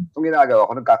 Itong ginagawa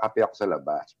ko, nagkakape ako sa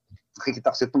labas. Nakikita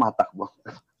ko siya tumatakbo.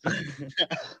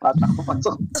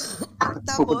 Pasok.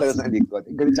 Pupunta na sa likod.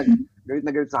 Galit na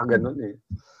galit sa ganun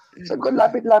Sabi ko,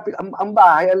 lapit-lapit. Ang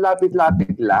bahay, ang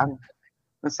lapit-lapit lang.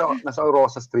 Nasa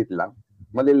Rosa Street lang.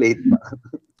 Malilate pa.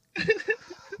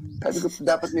 Sabi ko,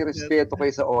 dapat may respeto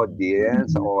kayo sa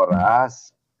audience, sa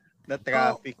oras. Na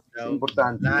traffic daw.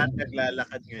 Importante. Lahat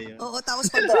naglalakad ngayon. Oo, tapos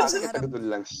pag sa harap. Doon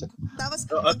lang siya.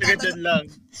 Taga lang.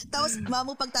 Tapos,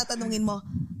 Mamu, pagtatanungin mo,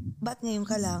 ba't ngayon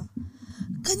ka lang?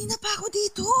 Kanina pa ako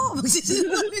dito.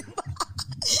 Magsisinungaling pa.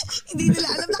 Hindi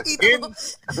nila alam, nakita mo.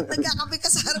 Nagkakape ka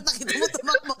sa harap, nakita mo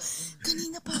tumakbo.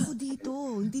 Kanina pa ako dito.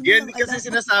 Hindi mo yan lang kasi alam.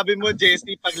 sinasabi mo,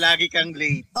 Jessie, pag lagi kang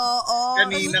late. Oo.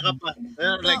 Kanina ka pa.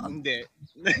 Hindi.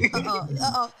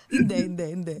 Oo. Hindi.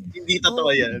 Hindi totoo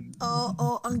yan.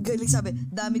 Oo, ang galing. Sabi,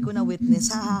 dami ko na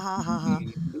witness. Ha.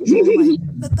 Oh my,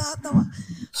 natatawa.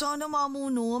 Sana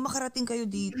Mamuno, makarating kayo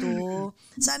dito.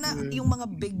 Sana yung mga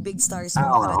big stars mo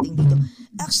makarating dito.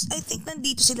 Actually, I think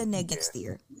nandito sila next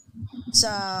year.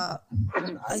 Sa,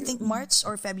 I think March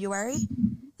or February.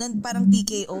 Parang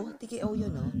TKO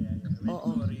yun, no?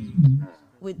 Oo.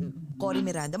 With Cory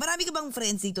Miranda. Marami ka bang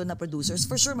friends dito na producers?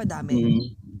 For sure,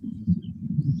 madami.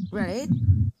 Right?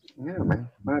 Yeah,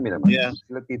 marami naman. Yeah.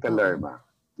 Sila Tita Lerma.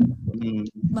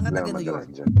 Mga taga New York.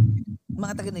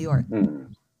 Mga taga New York.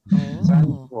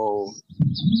 So,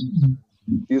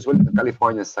 usually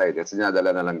California side. Kasi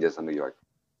dinadala na lang dyan sa New York.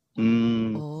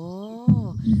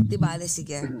 Diba,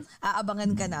 sige.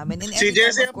 Aabangan ka namin. And si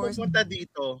Jessie of course, pupunta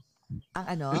dito.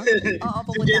 Ang ano? Oo,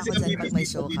 pupunta ako dyan pag may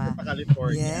show ka.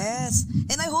 Yes.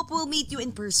 And I hope we'll meet you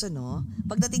in person, no?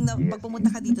 Pag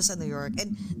pumunta ka dito sa New York.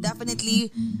 And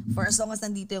definitely, for as long as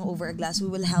nandito yung Over a Glass, we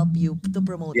will help you to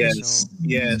promote the show.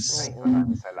 Yes.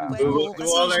 Salamat. We will do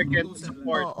all our can to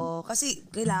support. Oo, kasi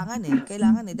kailangan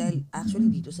dahil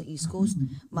actually dito sa East Coast,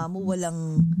 Mamu,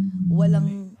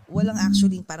 walang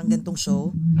actually parang gantong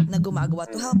show na gumagawa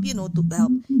to help, to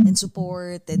help and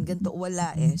support and ganito,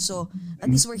 wala So, at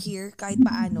least we're here kahit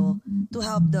paano to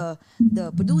help the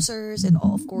producers and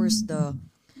of course the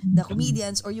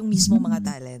comedians or yung mismo mga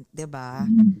talent, 'di ba?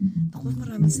 Ako,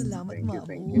 maraming salamat,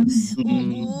 Mamu.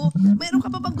 Oo. Meron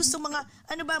ka pa bang gustong mga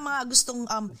gustong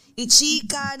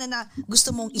ichika na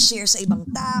gusto mong i-share sa ibang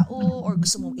tao or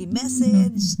gusto mong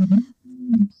i-message?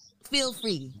 Feel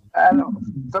free.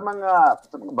 Sa mga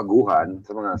baguhan,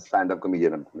 sa mga stand-up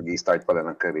comedian na nag-i-start pala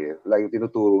ng career, like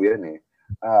tinuturo yan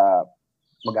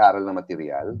mag-aaral ng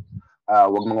material,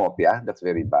 wag mangopya, that's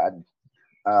very bad.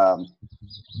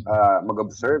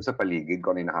 Mag-observe sa paligid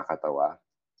kung ano yung nakakatawa,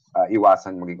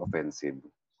 iwasan maging offensive.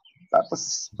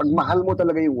 Tapos, pag mahal mo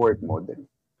talaga yung work mo, then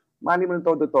mahalin mo ng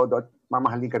todo-todo at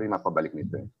mamahalin ka rin mapabalik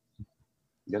nito.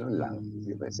 Ganun lang.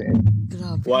 Di ba?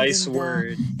 Grabe, ang Wise ganda.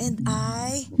 word. And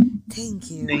I,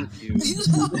 thank you. Thank you.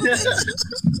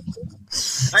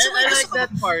 I like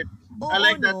that part. I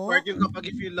like that part. Yung kapag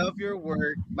if you love your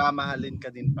work, mamahalin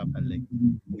ka din papalik.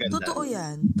 Ganda. Totoo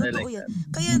yan. I Totoo like yan.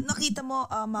 Kaya nakita mo,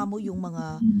 Mamo, yung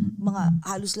mga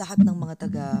halos lahat ng mga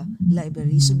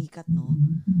taga-library sumikat, no?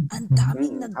 Ang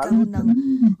daming nagkaroon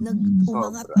ng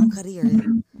umangat ang career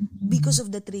because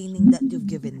of the training that you've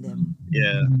given them.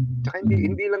 Yeah. Tsaka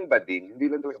hindi lang bading, hindi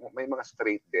lang may mga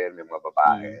straight din, may mga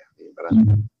babae. Parang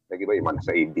nag-iba yung mga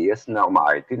sa ABS na,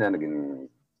 uma-RT na, naging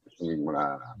mga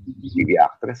TV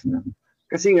actress na.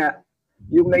 Kasi nga,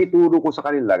 yung naituro ko sa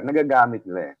kanila, nagagamit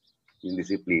nila yung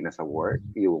disiplina sa work,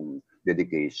 yung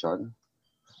dedication,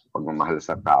 pagmamahal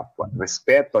sa kapwa.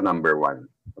 Respeto, number 1.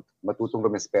 Matutong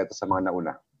respeto sa mga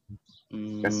nauna.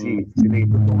 Kasi sila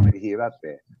itong nahihirap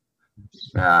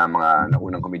na mga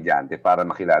naunang komedyante para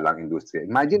makilala ang industriya.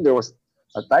 Imagine there was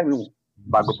a time nung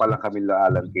bago pa lang kami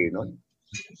Alan Kay noon,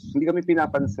 hindi kami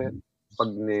pinapansin pag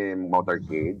ni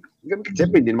motorcade.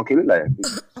 Siyempre, hindi naman kilala.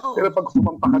 Pero pag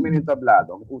sumampa kami ng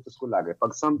tablado, ang utos ko lagi,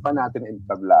 pag sampa natin ng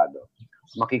tablado,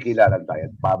 makikilala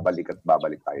tayo at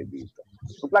babalik tayo dito.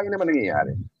 So, lagi naman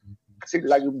nangyayari. Kasi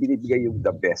lagi binibigay yung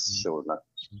the best show na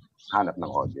hanap ng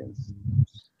audience.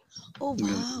 Oh,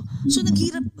 wow. So,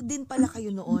 naghirap din pala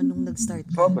kayo noon nung nag-start.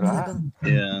 Sobra.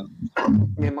 Yeah.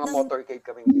 May mga motorcade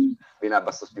kaming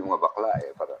binabastos yung mga bakla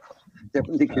para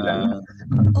hindi kilala.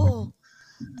 Oo.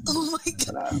 Oh my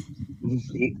God.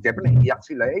 Siyempre, naiiyak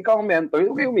sila. Ikaw ang mentor,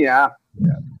 huwag kayo umiyak.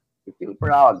 You feel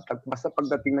proud. Basta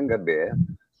pagdating ng gabi,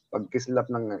 pagkislap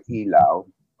ng ilaw,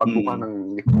 pagbuka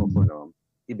ng mikropono,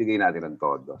 ibigay natin ang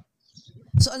todo.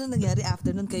 So, ano nangyari after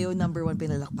nun kayo, number 1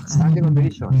 pinalakpakan? Standing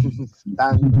ovation.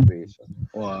 Standing ovation.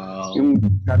 Wow. Yung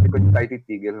sabi ko, tayo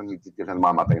titigil, na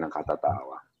mamatay ng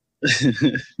katatawa.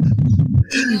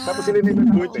 Tapos sila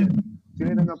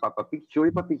na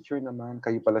papapicture naman.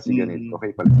 Kayo pala si ganito,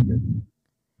 kayo pala si ganito.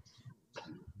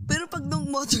 Pero pag nung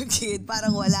motorcade,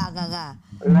 parang wala ka nga.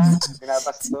 Wala,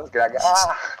 pinabastos, graga,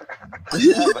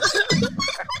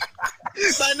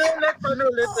 Paano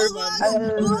ulit, Herman?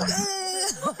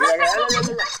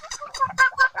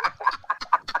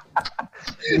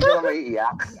 Hindi ka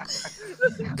maiiyak.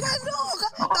 Gano'n ka.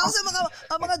 Tapos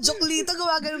ang mga joklito,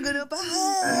 gumagano'n pa.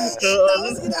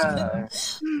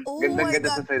 Ganda-ganda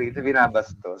sa sarili,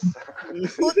 binabastos.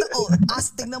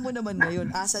 Tingnan mo naman ngayon,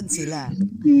 asan sila?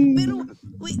 Pero,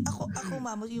 wait, ako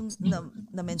Mamo, yung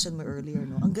na-mention mo earlier,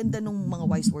 no? Ang ganda nung mga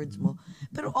wise words mo.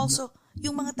 Pero also,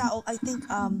 yung mga tao, I think,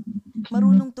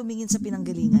 marunong tumingin sa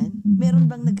pinanggalingan. Meron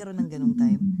bang nagkaroon ng ganong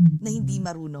time na hindi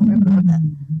marunong?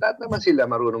 Lahat naman sila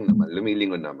marunong naman,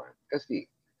 lumilingon naman. Kasi,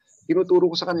 tinuturo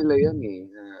ko sa kanila yan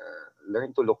learn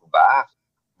to look back.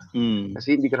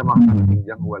 Kasi hindi ka na makakarating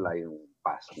dyan kung wala yung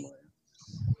past mo.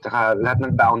 Tsaka lahat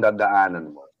ng taong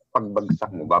dadaanan mo, pagbagsak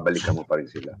mo, babalikan mo pa rin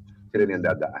sila. Sila yung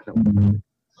dadaanan mo.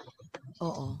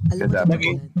 Oo. Alam mo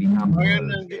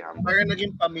parang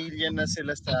naging pamilya na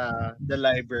sila sa the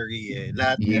library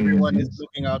Lahat, everyone is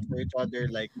looking out for each other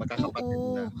like magkakapatid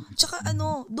na. Tsaka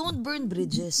don't burn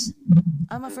bridges.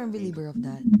 I'm a firm believer of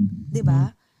that. 'Di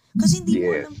ba? Kasi hindi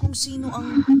mo alam kung sino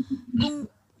kung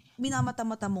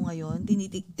minamata-mata mo ngayon,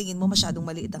 tingin mo masyadong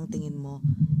maliit ang tingin mo.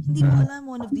 Hindi mo alam,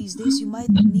 one of these days you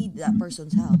might need that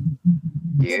person's help.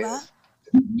 Yes. 'Di ba?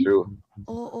 True.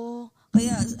 Oo.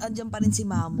 Kaya andyan pa rin si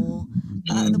Mamo.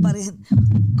 Pa rin,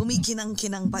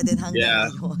 kumikinang-kinang pa din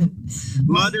hanggang ngayon.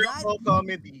 Mother of all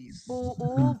comedies.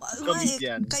 Oo.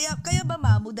 Comedian. Kaya ba,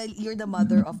 Mamo, dahil you're the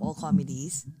mother of all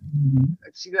comedies?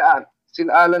 Sila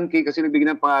Alan Kay, kasi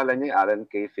nabigyan ng pangalan niya, Alan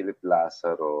Kay Philip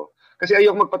Lazaro. Kasi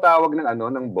ayoko magpatawag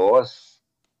ng boss.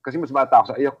 Kasi mas bata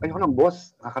ako ayoko ng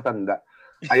boss, nakakatanda.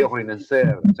 Ayoko rin ng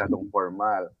sir, masyadong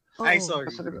formal. Ay, sorry.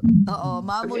 Oo,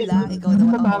 Mamo lang, ikaw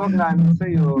naman. Patawag namin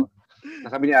sa'yo.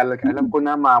 Sabi niya, alam ko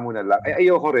na, Mamo na lang. Ay,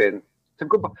 ayoko rin. Sabi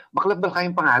ko, baklap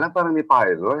kayong pangalan parang may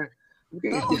parlor.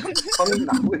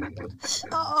 Paminaw.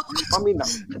 Paminaw.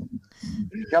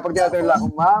 Kaya pag dinatala ako,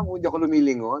 Mamo, hindi ako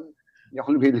lumilingon. Hindi ako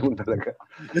lumilingon talaga.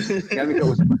 Kaya may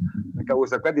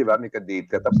kausap ka, di ba? May ka-date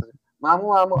ka. Tapos,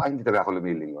 Mamo, ay, hindi talaga ako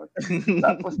lumilingon.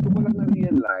 Tapos, ko lang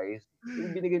na-realize,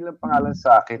 yung binigay nilang pangalan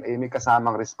sa akin ay may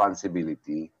kasamang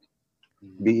responsibility.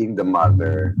 Being the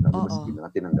mother. Tapos,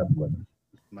 tinanggap ko na.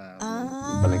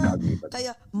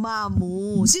 Kaya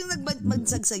Mamu. Sino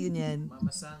nagbagsag sa'yo niyan?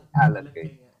 Alan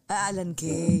Kay. Alan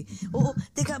Kay. Oo.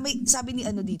 Teka, may sabi ni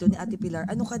dito, ni Ate Pilar,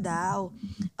 ano ka daw?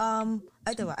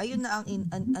 Ayun na ang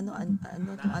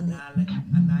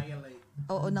annihilate.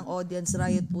 Oo, ng audience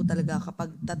riot po talaga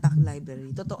kapag tatak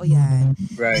library. Totoo yan.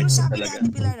 Right. Pero sabi ni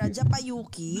Ate Pilar,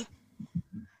 Japayuki,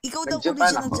 ikaw daw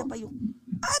original Japayuki.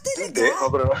 Hindi, talaga?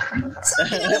 bro. Saan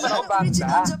Hindi ginawa ako ng original banda.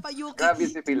 Japayuki? Grabe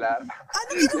si Pilar.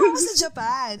 Anong ginawa mo sa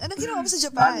Japan? Anong ginawa mo sa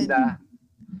Japan?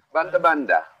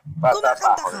 Banda. Bata pa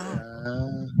Kumakanta ako. ka?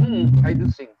 I do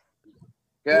sing.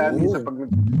 Kaya minsan pag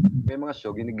may mga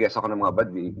show, ginigess ako ng mga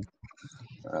badi.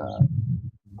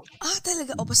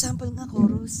 Talaga. O, pasample nga,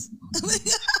 chorus.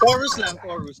 Chorus lang,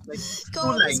 chorus. Like, two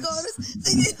lines. Chorus.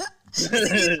 Sige na.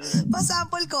 Sige.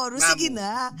 Pasample chorus. Sige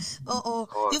na. Oo.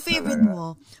 Chorus Yung favorite talaga. mo.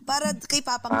 Para kay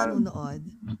Papang nanonood.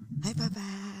 Hi, Papa.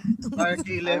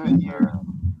 Marky 11 years.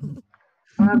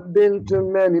 I've been to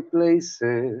many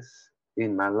places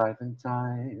in my life and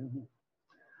time.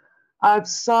 I've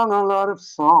sung a lot of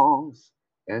songs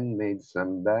and made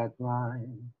some bad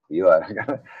rhyme. Yun.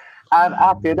 I've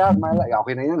acted out my life.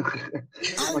 Okay na yun.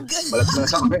 Ang ganda. Malat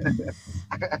ako.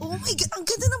 Oh my God. Ang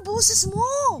ganda ng boses mo.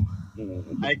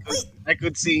 I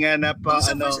could sing na pa,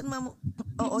 Sa ano. version mo,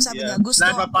 oo, sabi Yeah. niya, gusto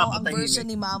Lahat ko ang mapapatahimik. version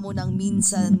ni Mamo ng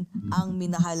minsan ang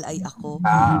minahal ay ako.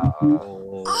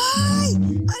 Oo. Ay!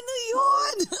 Ano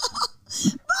yun?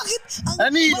 Bakit?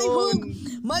 Ano yun?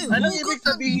 May Anong hugot ibig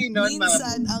sabihin nun, Mamo?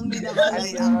 minsan ang minahal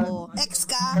ay ako. Ex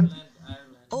ka?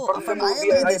 Oh, From the from movie,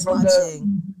 Ireland ay, is from the- watching.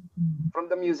 From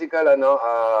the musical,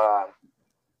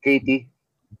 Katie,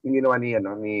 yung ginawa ni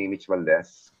Mitch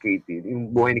Valdez, Katie, yung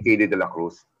buhay ni Katie de la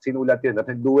Cruz. Sinulat yun. At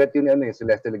duet yun ni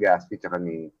Celeste Legaspi tsaka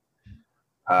ni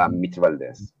Mitch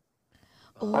Valdez.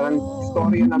 Parang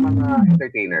story yun ng mga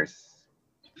entertainers.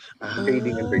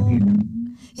 Fading entertainer.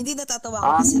 Hindi natatawa ko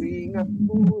Ang kasi ringat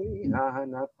mo'y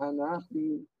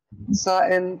hahanap-hanapin sa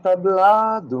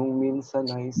entabladong minsan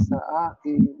ay sa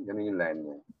akin. Ganun yung line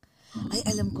niya. ay,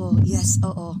 alam ko. Yes,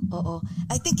 oo.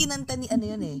 I think kinanta ni ano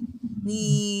yun ni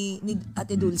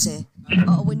Ate Dulce.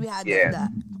 Oo, when we had Yes.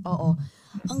 that. Oo.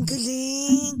 Ang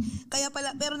galing. Kaya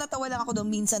pala, pero natawa lang ako doon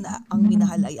minsan na ang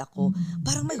minahal ay ako.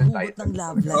 Parang may hugot ng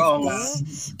love life, Oo nga.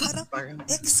 Parang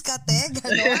ex ka, te,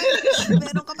 gano'n.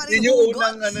 Meron ka pa rin Yun yung hugot.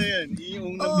 unang ano yun. Yun yung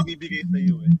unang Oh. binibigay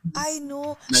sa'yo eh. I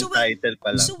know. Ng title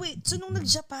pa lang. So wait, so nung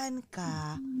nag-Japan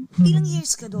ka, ilang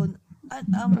years ka doon?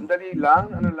 Sandali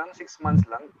lang, 6 months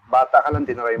lang. Bata ka lang,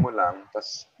 tinry mo lang.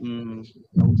 Tapos,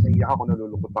 naiyak ako,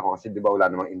 nalulungkot ako kasi di ba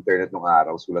wala namang internet nung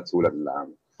araw, sulat-sulat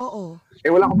lang. Oo.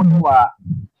 Wala akong magawa.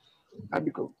 Sabi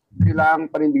ko, kailangan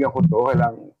panindigan ko to,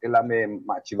 kailangan may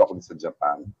ma-achieve ako sa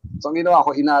Japan. So, ang ginawa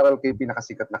ko, inaral ko yung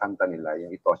pinakasikat na kanta nila,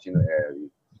 yung Itoshi no Eri.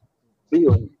 So,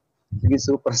 yun. Sige,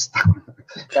 superstar.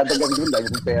 Kada gandun lang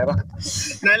yung pera.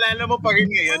 Naalala mo pa rin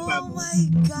ngayon, Oh Mamo. my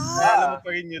God. Naalala mo pa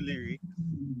rin yung lyric.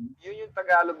 Yun yung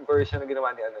Tagalog version na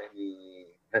ginawa ni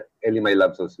Ellie My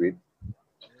Love So Sweet.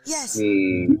 Yes.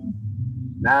 Ni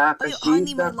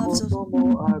Honey, My Nakashita Love So koto mo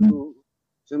aru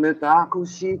Sumetaku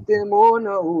shite mo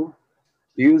na u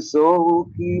Yuso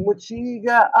kimochi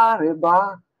ga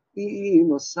areba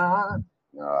Iino sa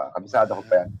kabisado ko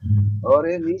pa yan.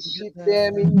 Ore ni shite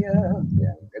minya.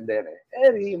 Yan, ganda yan eh.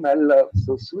 Ellie My Love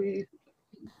So Sweet.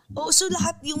 Oh, so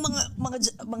lahat yung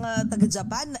mga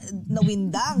taga-Japan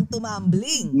nawindang,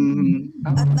 tumambling.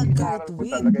 At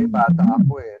nag-cartwheel. Talaga yung bata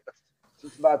ako eh.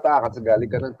 Since bata ka,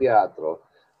 galing ka ng teatro,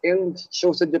 yung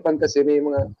show sa Japan kasi may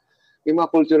mga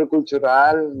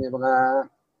cultural, may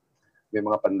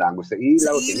mga pandango sa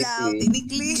ilaw,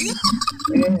 tinikling.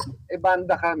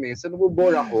 Banda kami. So,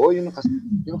 nabubore ako, yung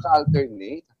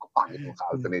ka-alternate. Ako, pangit yung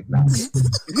ka-alternate na.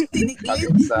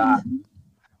 Tinikling?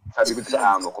 Sabi ko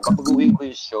sa amo ko, papaguhin ko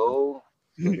yung show.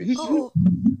 Oo.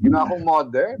 Ginawa akong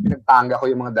modern, pinagtanga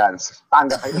ko yung mga dance.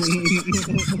 Tanga kayo.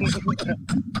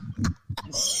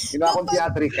 Ginawa akong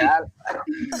theatrical.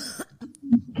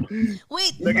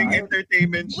 Wait. Naging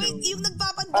entertainment show. Wait, yung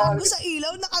nagpapandango sa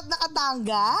ilaw,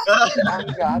 nakatanga?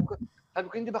 Tanga. Sabi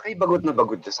ko, hindi ba kayo bagot na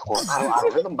bagot dyan sa costume?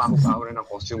 Araw-araw na, bago-araw na ng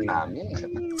costume namin.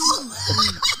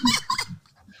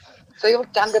 So yung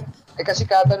tanga, kasi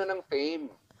kata na ng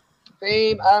Fame,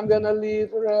 I'm gonna live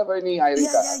forever ni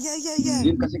Irika. Yeah.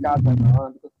 Yun kasi kata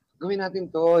na. Gawin natin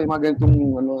to, yung mga ganitong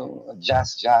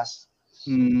jazz.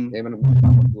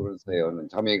 Magpapaturo sa'yo.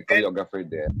 Tsaka may choreographer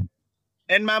din.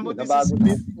 And Mamo,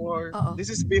 this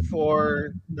is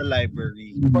before the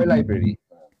library. Before library.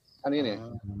 Ano yun eh?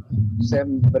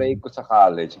 Sem break ko sa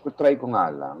college. Try ko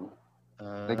nga lang.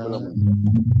 Try ko lang.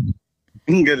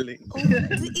 Ang galing. Oh,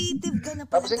 creative ka na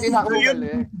pala. Tapos hindi na ako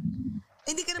bumalik.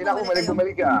 Hindi ka na Hindi na ako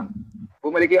bumalik.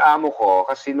 Bumalik yung amo ko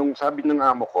kasi nung sabi ng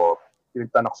amo ko,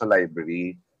 pinagtan ako sa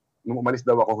library. Nung umalis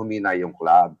daw ako, humina yung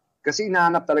club. Kasi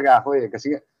hinahanap talaga ako eh.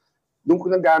 Kasi doon ko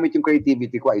nagamit yung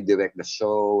creativity ko, I direct the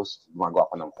shows, gumagawa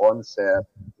ko ng concept.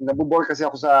 Nabubore kasi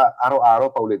ako sa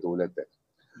araw-araw, paulit-ulit eh.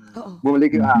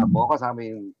 Bumalik yung amo, kasama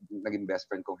yung naging best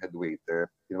friend kong head waiter.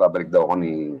 Pinababalik daw ako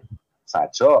ni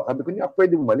Sacho. Sabi ko, hindi ako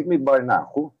pwede bumalik, may bar na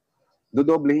ako.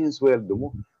 dodoblehin yung sweldo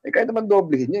mo. Eh, kahit naman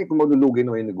doblehin niya, kung malulugi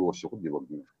na yung negosyo ko, di wag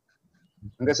na.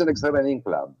 Hanggang sa nagsara na yung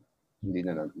club, hindi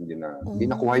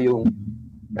nakuha yung,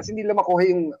 kasi hindi lang makuha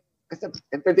yung, kasi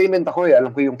entertainment ako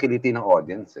alam ko yung kiliti ng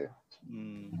audience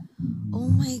Oh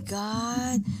my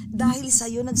God. Dahil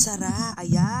sa'yo nagsara.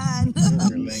 Ayan.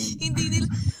 Hindi nila,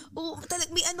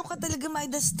 may ano ka talaga,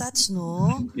 Midas touch, no?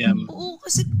 Yeah. Oo,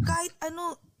 kasi kahit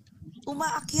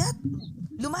umaakyat,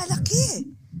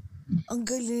 lumalaki. Ang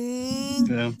galing.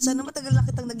 Yeah. Sana matagal na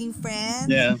kitang naging friend.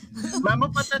 Yeah.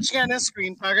 Mama, patouch nga ng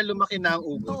screen para lumaki na ang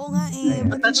ugot. Oo nga eh.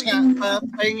 Patouch nga.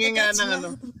 Pahingi nga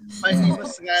ng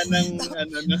Pahingimas nga ng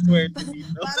swerte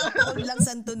dito. Parang poon lang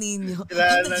Santo Niño.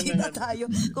 Kilala Nakita na.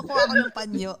 tayo. Kukuha ko ng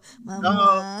panyo.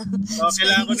 Mama. Oo,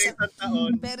 kailangan ko na isang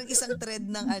taon. Pero isang thread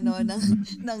ng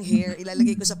ng hair,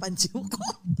 ilalagay ko sa panyo ko.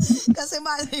 Kasi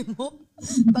malay mo,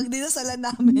 pag dinasalan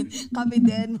namin, kami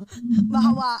din,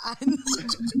 mahawaan.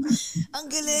 Ang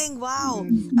galing, wow.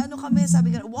 Ano kami,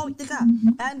 sabi nga, wow, teka,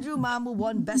 Andrew Mamu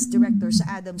won Best Director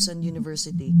sa Adamson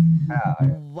University.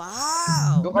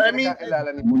 Wow. Doon kami nakakilala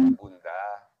ni Bunda.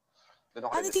 Doon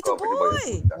ako Tito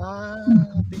Boy.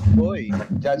 Tito Boy.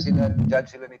 Judge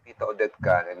sila ni Tita Odette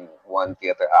Can and one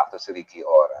theater actor si Ricky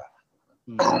Ora.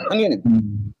 Ano yun?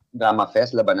 Drama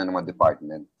Fest, labanan ng mga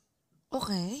department.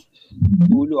 Okay.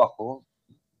 Dulo ako.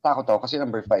 Takot ako kasi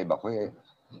number 5 ako eh.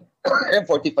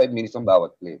 45 minutes ang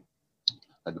bawat play.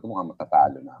 Sabi ko mukhang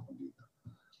matatalo na ako dito.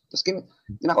 Tapos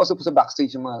kinakausap ko sa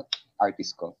backstage yung mga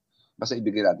artist ko. Basta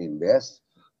ibigay natin yung best.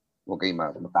 Huwag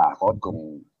kayong matakot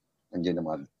kung nandiyan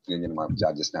ang mga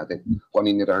judges natin. Kung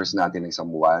ano yung rehearse natin ng isang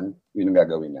buwan, yun ang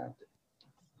gagawin natin.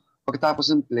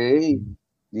 Pagkatapos ng play,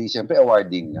 siyempre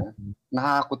awarding na.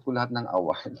 Nakakot ko lahat ng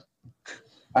award.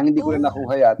 Ang hindi ko na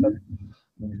nakuha yata,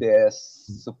 best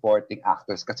supporting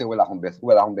actress kasi wala akong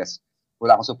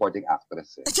supporting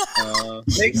actress eh.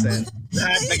 Makes sense.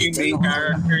 Lahat naging main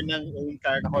character ng own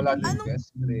character. Nakuha yung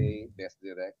best play, best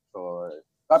director.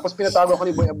 Tapos pinatago ko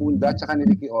ni Boy Abunda at ni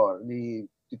Ricky Or, ni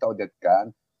Tita Odette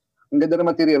Can. Ang ganda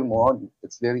ng material mo,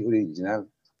 it's very original.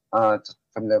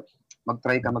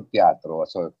 Mag-try ka mag-teatro.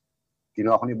 So,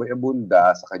 kinuha ko ni Boy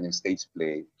Abunda sa kanyang stage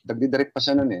play. Nagdidirect pa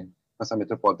siya nun eh. Nasa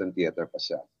Metropolitan Theater pa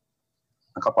siya.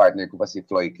 Ang kapartner ko pa si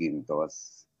Floy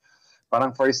Quintos.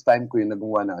 Parang first time ko yung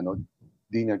nagawa na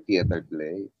dinner theater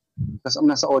play. Tapos ang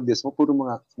nasa audience mo, puro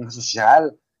mga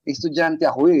sosyal. Estudyante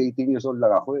ako eh. 18 years old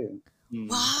lang ako eh.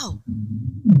 Wow!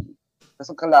 Tapos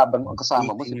ang kalaban mo, ang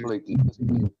kasama mo si Floy Quintos.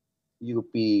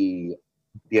 UP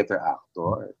theater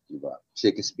actor. Diba?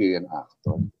 Shakespearean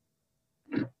actor.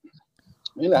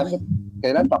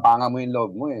 Kailan papanga mo yung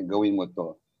loob mo eh. Gawin mo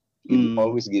to.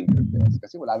 Always give your best.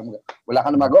 Kasi wala ka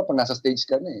na magawa pag nasa stage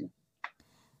ka na eh.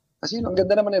 Kasi ang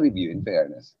ganda naman ng review, in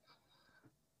fairness.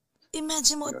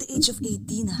 Imagine mo at the age of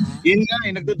 18, ha? Yun nga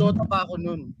eh, nagdodota pa ako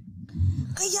nun.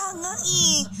 Kaya nga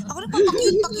eh. Ako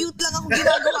nagpapakute lang ako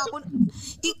ginagawa ko.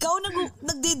 Ikaw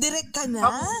nagdidirect ka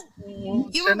na?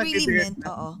 You were really meant,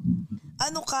 oo.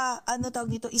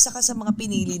 Tawag nito, isa ka sa mga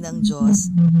pinili ng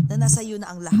Diyos na nasa iyo na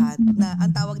ang lahat. Na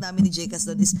ang tawag namin ni Jcas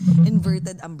doon is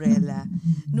inverted umbrella.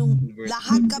 Nung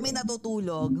lahat kami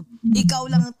natutulog, ikaw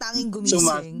lang ang tanging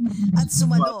gumising at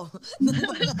sumalo.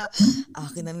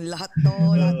 Akin ang lahat to,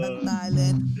 lahat ng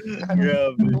talent.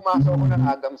 Grabe. Pumasok ako ng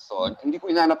Adamson, hindi ko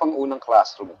inanap ang unang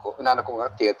classroom ko. Inanap ko nga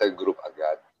theater group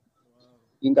agad.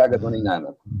 Yung kagad mo na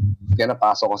inanap. Kaya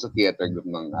napasok ko sa theater group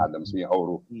ng Adams, yung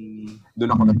Auro.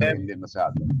 Doon ako na-train din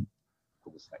masyado.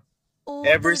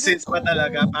 Ever since pa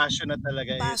talaga, passion na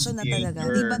talaga. Passion na talaga.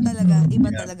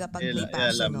 Iba talaga pag may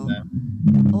passion, no?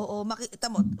 Oo, makita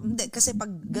mo. Hindi, kasi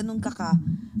pag ganun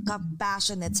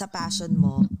ka-passionate sa passion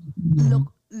mo,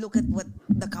 look at what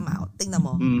the come out. Tingnan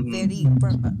mo. Very,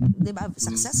 di ba,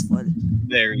 successful.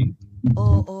 Very.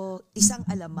 Oo, isang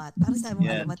alamat. Parang sabi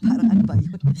mong alamat, parang ano ba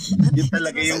yun? Yun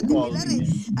talaga yung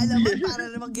quality. Alamat, parang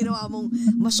namang ginawa mong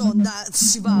masonda.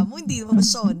 Siba mo, hindi mo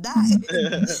masonda.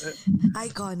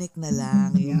 Iconic na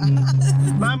lang. Yeah.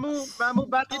 Mamu,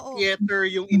 bakit theater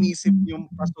yung inisip yung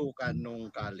pasukan nung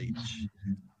college?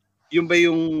 Yung ba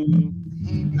yung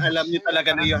alam niyo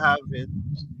talaga na you have it?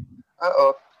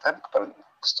 Oo.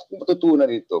 Gusto kong matutunan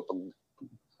ito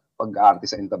pag-arte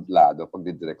sa entablado,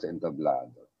 pag-direct sa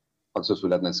entablado.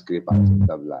 Pagsusulat ng script sa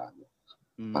entablado.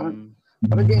 Parang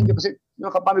ganyan kasi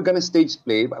kapag ka ng stage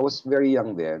play, I was very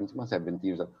young then, mga 17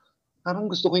 years old.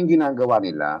 Parang gusto ko yung ginagawa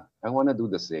nila. I wanna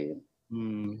do the same.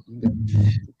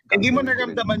 Hindi mo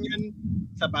naramdaman yun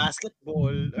sa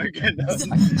basketball or gano'n.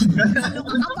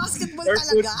 Basketball or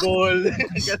talaga? football.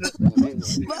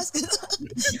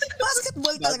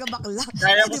 Basketball talaga bakla.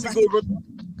 Kaya mo siguro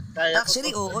Kaya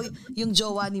Actually, oo, yung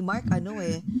jowa ni Mark,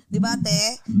 di ba,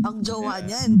 te? Ang jowa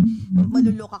niyan,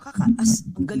 maluloka ka, ang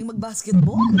galing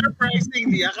mag-basketball.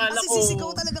 surprisingly, akala Kasi ko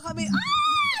sisigaw talaga kami,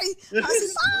 ay! Kasi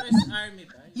US Army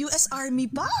tayo. US Army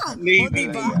pa. Navy. O,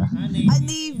 diba? Navy.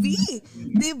 Navy.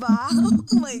 Diba?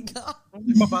 Oh my God.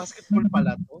 di ba basketball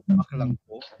pala to? Aklang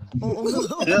po. Oo.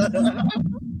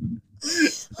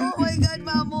 Oh my God,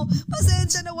 Mamo.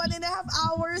 Pasensya na 1.5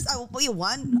 hours. 1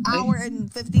 hour and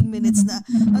 15 minutes na.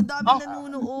 Ang dami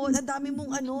nanonood. Ang dami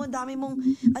mong ano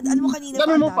mo kanina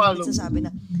pa, ang dami nagsasabi na,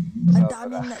 ang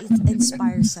daming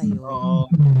na-inspire sa'yo. Oo.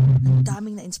 Ang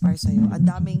daming na-inspire sa'yo. Ang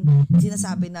daming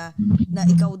sinasabi na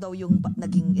ikaw daw yung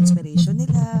naging inspiration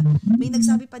nila. May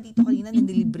nagsabi pa dito kanina na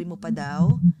nilibre mo pa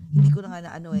daw. Hindi ko na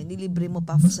nga nilibre mo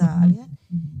pa sa, ano yan?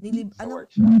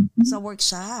 Sa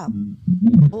workshop.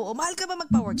 Oo, mahal ka ba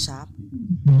magpa-workshop?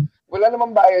 Wala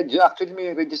namang bayad dyan. Actually,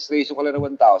 may registration ko lang na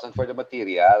 1,000 for the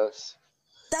materials.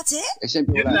 That's it? Eh,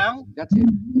 siyempre Yun wala. lang? That's it.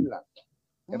 Yun lang.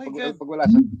 Oh my God. Pag wala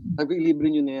siya, libre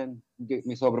nyo na yan.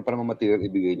 May sobra pa naman material,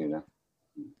 ibigay nyo na.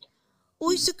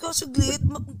 Uy, saglit.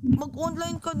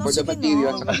 Mag-online ka na. For the Sige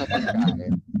materials, na. saka sa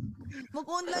pagkain.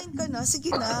 Mag-online ka na.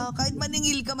 Sige na. Kahit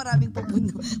maningil ka, maraming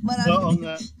pupuno. Oo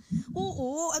nga.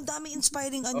 Oo, ang daming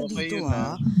inspiring Okay, dito yun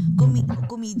na.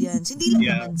 Comedians. Hindi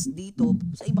lang naman dito,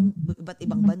 sa iba't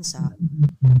ibang bansa.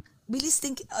 Bilis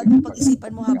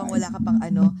pag-isipan mo habang wala ka pang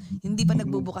hindi pa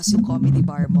nagbubukas yung comedy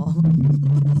bar mo.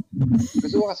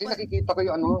 Gusto ko kasi nakikita ko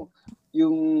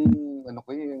yung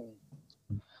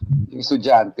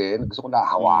estudyante, gusto ko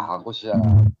nahawakan ko siya.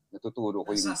 Natuturo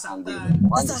ko yung angle ng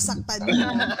mukha. Nasasaktan mo.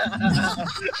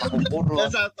 Nakupuro.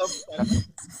 Nasasaktan.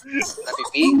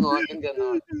 Napipingon, yung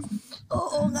gano'n.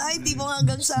 Oo nga, hindi mo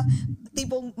hanggang sa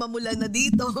tipong mamula na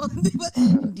dito. Di ba?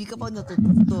 Hindi ka pa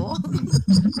natututo.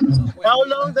 How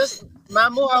long does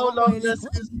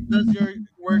your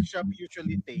workshop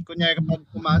usually take? Kunyari kapag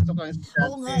pumasok ang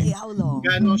estudyante. Oo nga, how long?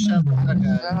 Gano'n siya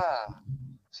katagal?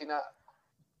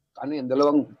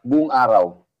 Dalawang buong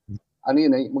araw.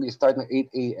 Mag-start ng 8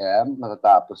 a.m.,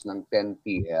 matatapos ng 10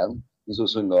 p.m., yung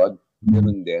susunod,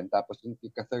 ganoon din. Tapos yung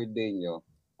third day nyo,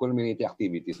 culminating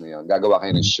activities na yun. Gagawa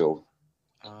kayo ng show.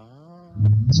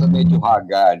 So medyo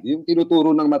haggard. Yung tinuturo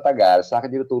ng matagal, sa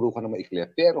akin tinuturo ko ng maikli,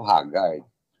 pero haggard.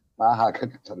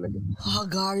 Mahagard ka talaga.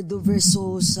 Hagardo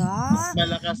Versosa?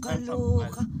 Malakas ang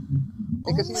Kaloka.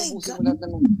 Oh Kasi my busin God.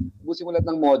 mo lahat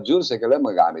ng modules, kailangan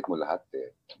magamit mo lahat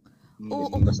eh.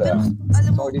 Oo, Basta, pero alam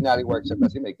sa mo, ordinary workshop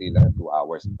kasi may kailangan 2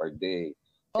 hours per day.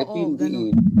 Oo, Hindi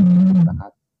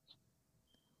lahat.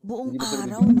 buong Hindi mo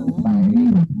sarili araw, no?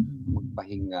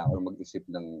 magpahinga o mag-isip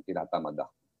ng tinatamad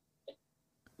ako.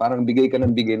 Parang bigay ka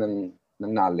ng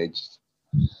knowledge.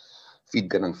 Feed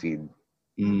ka ng feed.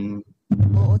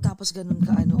 Oo, tapos ganun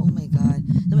ka, oh my God.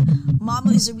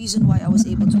 Mama is the reason why I was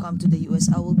able to come to the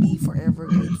US. I will be forever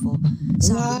grateful.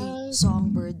 Sabi ni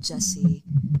Songbird Jessie.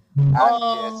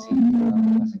 Jessie.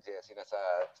 Si Jessie nasa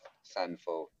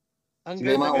Sanfo.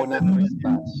 Sila yung mga unang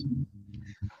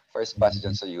first batch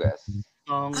dyan sa US.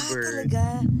 Songbird.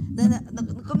 Talaga?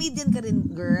 Comedian ka rin,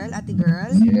 ate girl?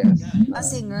 Yes. A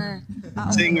singer.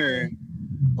 Singer.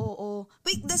 Oo.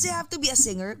 Wait, does it have to be a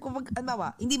singer? Kung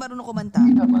hindi marunong kumanta.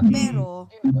 Pero,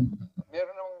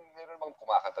 Meron namang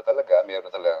kumakanta talaga. Meron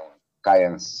talagang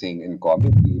kayang sing in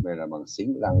comedy. Meron namang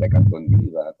sing lang, like Anton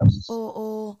Viva. Tapos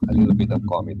a little bit of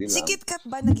comedy lang. si Kit Kat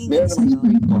ba naging Meron namang sa'yo?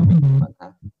 straight comedy naman, ha?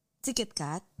 Si Kit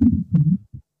Kat?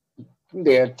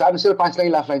 Hindi. Sila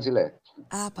punchline, laugh line sila eh.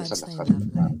 Punchline, laugh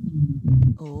line.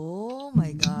 Oh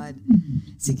my God.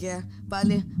 Sige,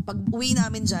 bale, pag uwi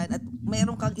namin dyan at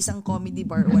mayroon kang isang comedy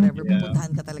bar or whatever, pupuntahan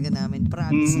ka talaga namin.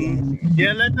 Promise yan.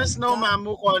 Yeah, let us know,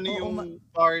 Mamu, kung ano yung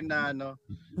bar na, na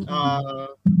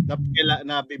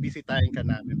bibisitahin ka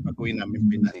namin pag uwi namin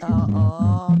Pinas.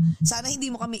 Oo. Sana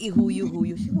hindi mo kami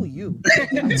ihuyu-huyu. Huyu.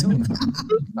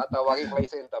 Tatawagin ko kayo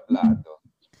sa entablado.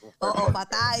 Oo,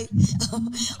 patay.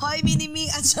 Hoy, Minimi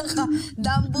at saka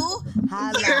Dambu,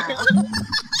 hala.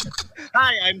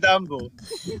 Hi, I'm Dumbo.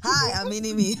 Hi, I'm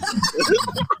Minimi.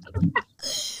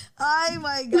 Ay,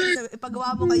 my God.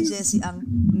 Ipagawa mo kay Jessie ang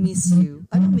Miss You.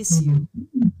 Ano Miss You?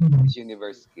 Miss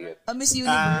Universe Kid. Miss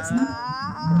Universe.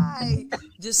 Ay!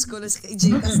 Diyos ko,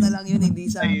 J-Pass na lang yun, hindi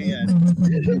sa akin.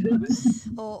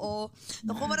 Oo.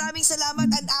 Naku, maraming salamat.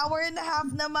 An hour and a half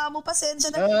na, Mamu. Pasensya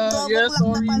na. 12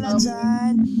 o'clock na pala Mamu.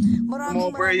 Dyan.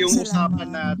 Maraming yung salamat. usapan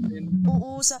natin.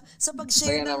 Oo, sa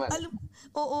pag-share ng...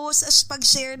 sa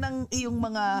pag-share ng iyong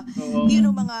mga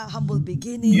mga humble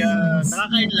beginnings. Yeah,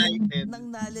 nakaka-enlighten. Ng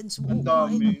knowledge mo. Ang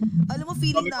dami. Alam mo,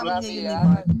 feeling namin ngayon ni yan.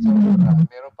 Mark.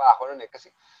 Meron pa ako nun eh. Kasi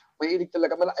mahilig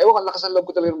talaga. Ewan, ang lakas ng loob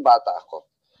ko talaga ng bata ako.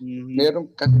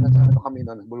 Meron kasi nasa kami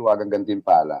noon, Bulwagang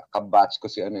Gantimpala. Kabatch ko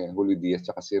si Julio Diaz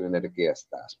at si Rene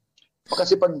Requiestas.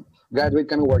 Kasi pag graduate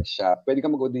ka ng workshop, pwede ka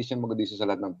mag-audition sa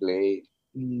lahat ng play.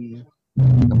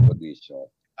 Mag-audition.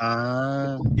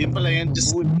 Yun pala yan.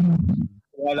 Just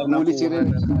walang Huli si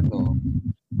Rene nakuha.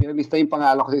 Pinalista yung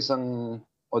pangalan ko sa isang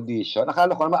audition.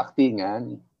 Akala ko na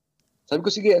maaktingan. Sabi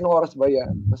ko, sige, anong oras ba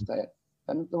yan? Basta,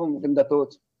 ano to, maganda to.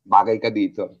 Bagay ka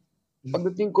dito.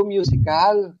 Pagdating ko,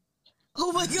 musical.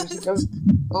 Oh my God! Musical.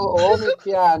 Oo, may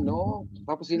piano.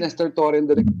 Tapos si Nestor Torre ang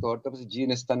director. Tapos si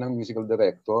Gina Stan ang musical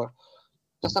director.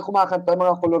 Tapos ang kumakanta,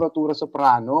 mga koloratura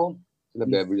soprano. Sila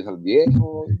Beverly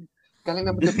Salviejo. Galing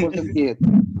naman sa Fulton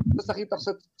Theater. Tapos nakita ko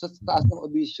sa taas ng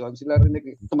audition, sila rin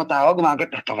tumatawa,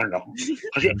 gumagat, tatawan ako.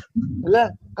 Kasi,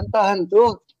 kantahan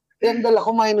to. Eh, ang dala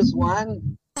ko -1.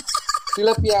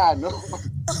 Sila piano.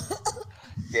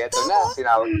 Kaya ito na,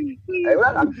 sinawag. Ay,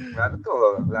 wala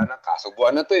na,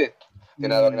 kasubuan na to eh.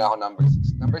 Tinawag na ako number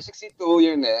 6. Number 62,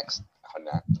 you're next. Ako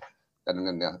na.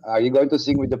 Tanong na, are you going to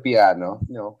sing with the piano?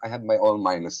 No, I have my own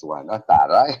 -1.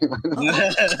 Taray.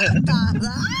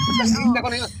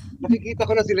 Taray! Nakikita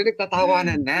ko na sila,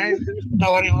 nagtatawanan na.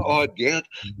 Tawa na yung audience.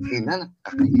 Ina,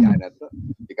 kakahiya na to.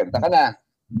 Ikanta ka na.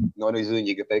 Nonoy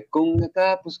Zuniga tayo, kung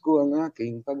natapos ko ang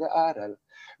aking pag-aaral,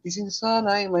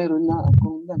 isinsanay mayroon na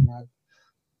akong dangal.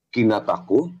 Kinata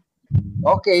ko.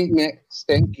 Okay, next.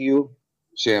 Thank you.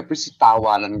 Siyempre,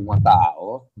 tawanan ng mga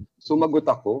tao. Sumagot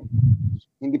ako.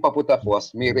 Hindi pa po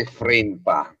tapos, may refrain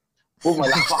pa.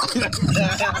 Pumalakpak.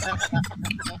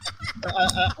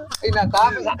 Ay,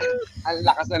 natapos. Ang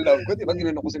lakas ng loob ko. Di ba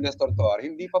ginano ko si Nestor Torre?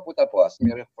 Hindi pa po tapos,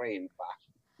 may refrain pa.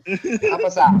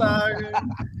 Nakapasa.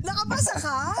 Nakapasa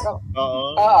ka?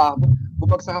 Oo.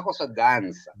 Bumagsak ako sa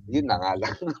dance. Yun na nga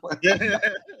lang.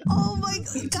 Oh my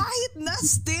God. Kahit na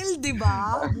still, di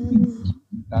ba?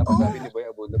 Tapos sabi ni Boy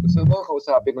Abunda, gusto mo,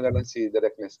 kausapin ko na lang si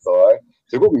Direk Nestor.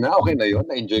 Siguro na, okay na yun.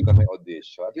 Na-enjoy ka may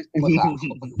audition. At least pumasa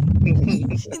ako.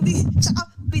 Hindi. Tsaka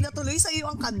pinatuloy sa iyo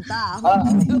ang kanta.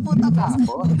 Hindi mo po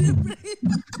tapos.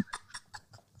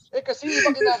 Kasi iba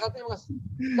kinakanta yung mga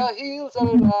the hills are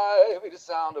alive with the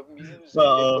sound of music.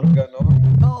 Ganon.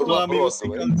 Mga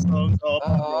musical songs.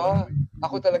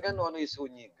 Ako talaga Nonoy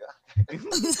Zuniga.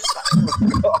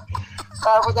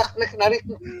 Tapos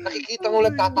nakikita mo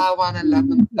lang tatawanan lahat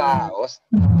ng tao sa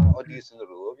audition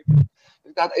room.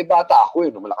 Bata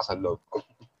ako malakas ang loob ko.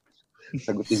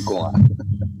 Sagutin ko nga.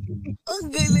 Ang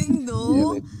galing,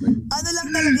 no? Ano lang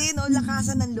talaga yun, no?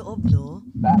 Lakasan ng loob, no?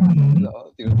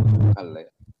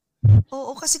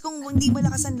 Oo, kasi kung hindi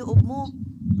malakas ang loob mo,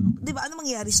 di ba, ano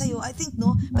mangyayari sa'yo? I think,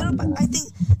 no? Pero I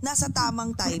think, nasa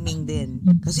tamang timing din.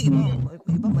 Kasi iba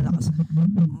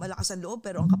malakas ang loob,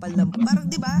 pero ang kapal ng, parang,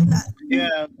 di ba?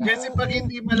 Yeah, kasi pag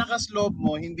hindi malakas loob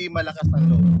mo, hindi malakas ang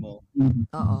loob mo.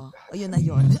 Oo, ayun na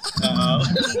yun.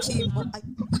 Kiki mo.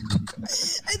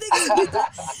 Ay, nagigita.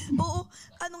 Oo,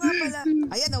 ano nga pala?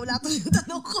 Ayan, wala to yung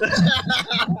tanong ko.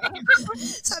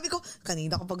 Sabi ko,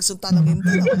 kanina ko pagsunta ng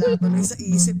minta, wala to sa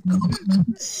isip ko.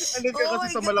 Ano ka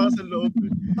kasi sa malakas ang loob?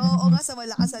 Oo nga, sa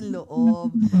malakas ang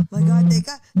loob. My God,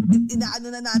 teka,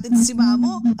 inaano na natin si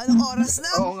Mamo. Anong oras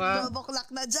na? Oo nga. 12 o'clock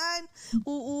na dyan.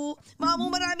 Oo. Mamo,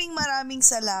 maraming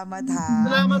salamat, ha?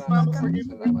 Salamat, Mamo.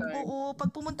 Oo, pag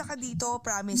pumunta ka dito,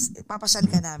 promise, papasyal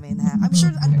ka namin, ha? I'm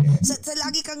sure, sa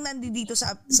lagi kang nandito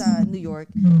sa New York,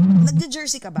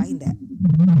 nag-jersey ka ba? Hindi?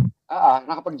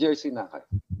 Nakapag-jersey na ka.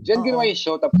 Diyan ginawa yung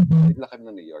show, tapos bigla kami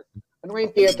ng New York. Ano nga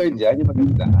yung theater dyan? Yung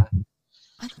maganda,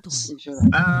 Ano to?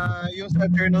 Yung sa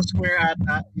Eternal Square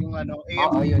ata, yung ano,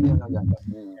 yun.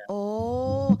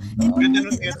 Oh,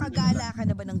 nakagala ka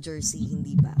na ba ng jersey?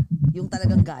 Hindi ba? Yung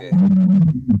talagang gala.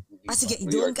 Sige,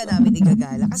 doon ka namin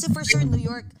igagala. Kasi for sure, New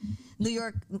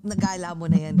York, nagala mo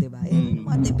na yan, di ba? Yung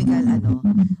mga typical,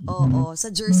 Oo, sa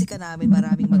jersey ka namin,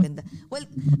 maraming maganda. Well,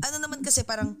 ano naman kasi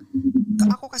parang,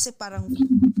 ako kasi parang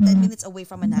 10 minutes away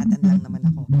from Manhattan lang naman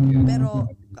ako. Pero,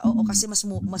 kasi mas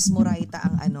murayta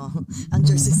ang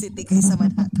Jersey City kaysa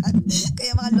Manhattan.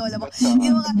 Kaya mga lola mo,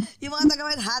 yung mga taga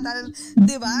Manhattan,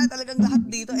 di ba? Talagang lahat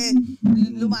dito,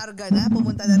 lumarga na,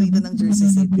 pumunta na rito ng Jersey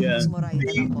City. Yeah. Mas murayta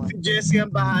ng konti. Si Jessie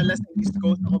ang bahala sa East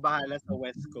Coast, ako bahala sa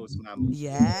West Coast, ma'am.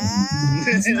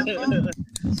 Yes!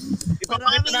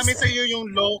 Ipapakita namin sa iyo yung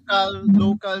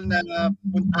local na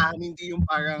puntahan, hindi yung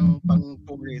parang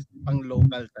pang-tourist,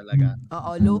 pang-local talaga.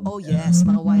 Oo, yes,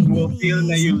 mga wineries. You feel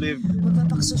na you live.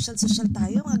 Magpapag-social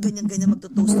tayo, mga ganyan-ganyan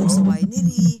magtutoast sa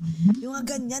winery. Yung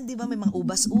mga ganyan, di ba, may mga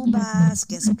ubas-ubas,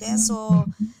 keso-keso,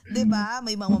 di ba,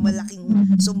 may mga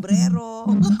malaking sombrero.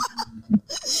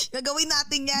 Gagawin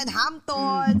natin yan.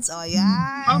 Hamptons. O,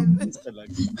 yan.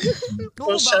 Talaga.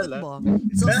 Oo, Social, bakit ba?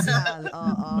 Social.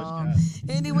 Oo.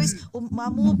 Anyways,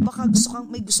 Mamu, baka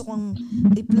may gusto kang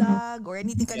i-plug or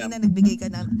anything. Kanina nagbigay ka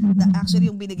na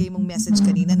actually yung binigay mong message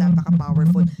kanina,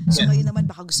 napaka-powerful. So ngayon naman,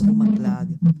 baka gusto mong mag-plug.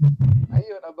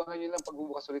 Ayun, abangan nyo lang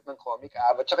pagbubukas ulit ng Comic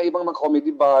Ab. At saka ibang mga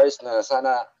comedy bars na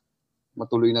sana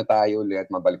matuloy na tayo ulit at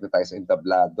mabalik na tayo sa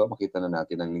entablado. Makita na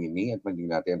natin ang ngini at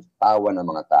maging natin ang tawa ng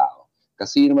mga tao.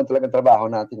 Kasi naman talagang trabaho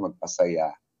natin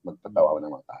magpasaya, magpatawa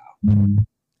ng mga tao.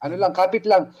 Ano lang, kapit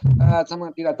lang. At sa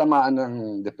mga tinatamaan ng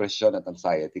depression at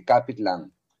anxiety, kapit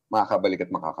lang, makakabalik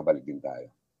at makakabalik din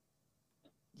tayo.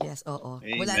 Yes, oo.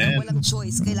 Amen. Walang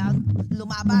choice. Kailangan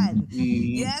lumaban.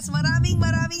 Yes, maraming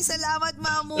salamat,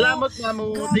 Mamu. Salamat, Mamu.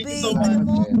 Grabe, Thank you so much. alam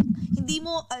mo, hindi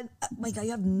mo, my God,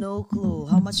 you have no clue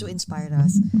how much you inspire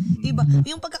us. Iba,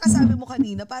 yung pagkakasabi mo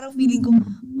kanina, parang feeling ko,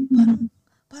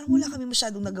 parang wala kami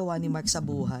masyadong nagawa ni Mark sa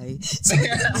buhay. So,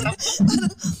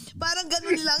 parang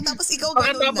ganun lang, tapos ikaw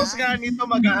ganun na. Pagkatapos nga nito,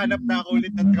 maghahanap na ako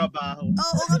ulit ng trabaho.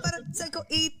 Oo nga, parang sabi ko,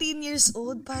 18 years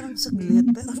old, parang saglit.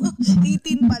 Pero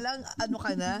 18 pa lang, ano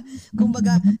ka na,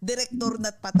 kumbaga, director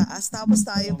na't pataas. Tapos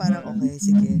tayo parang, okay,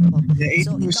 sige. Oh.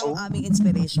 So, ikaw ang aming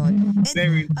inspiration. And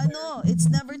Very it's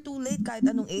never too late kahit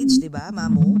anong age, di ba,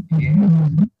 Mamu?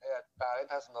 Yeah. It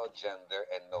has no gender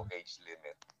and no age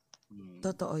limit.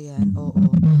 Totoo yan, oo.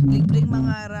 Libreng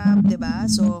mangarap, di ba?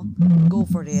 So, go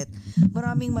for it.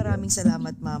 Maraming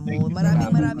salamat, Mamu.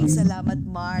 Maraming salamat,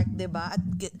 Mark, di ba? At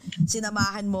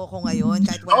sinamahan mo ko ngayon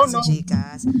kahit wala sa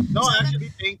Gcash. No,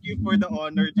 actually, thank you for the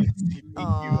honor, Jessie.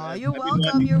 Thank you. You're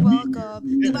welcome.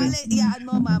 Di ba, iyaan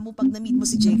mo, Mamu, pag na-meet mo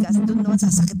si Gcash, doon naman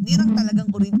sasakit. Yun ang talagang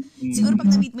siguro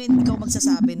pag na-meet mo yun, ikaw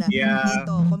magsasabi na,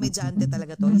 ito, komedyante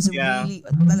talaga to. He's really,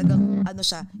 talagang,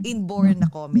 siya, inborn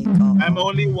na comic. I'm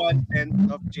only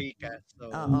 1/10 of JCast. So,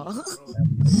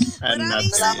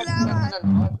 maraming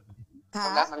salamat. Sa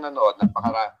lahat ng nanood,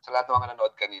 sa lahat ng mga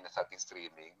nanood kanina sa ating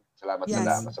streaming, salamat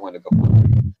sa mga nagkapunta.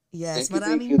 Yes,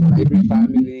 thank you to every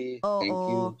family. Thank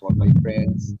you to all my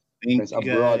friends. Friends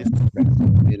abroad, friends in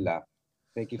Manila.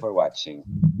 Thank you for watching.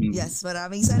 Yes,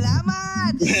 maraming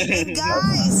salamat. And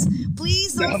guys,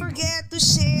 please don't forget to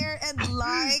share and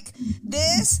like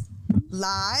this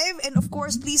live, and of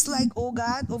course please like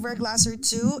OGAT Overglasser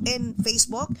 2 in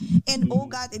Facebook and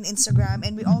OGAT in Instagram,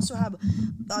 and we also have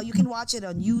you can watch it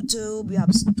on YouTube, we have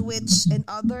Twitch and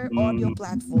other audio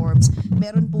platforms.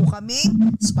 Meron po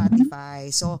kaming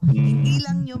Spotify, so hindi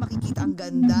lang nyo makikita ang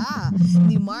ganda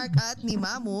ni Mark at ni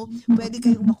Mamu, pwede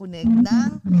kayong makonect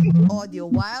ng audio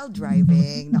while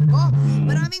driving. Nako,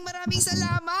 maraming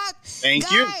salamat. Thank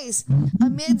you. Guys,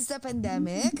 amidst the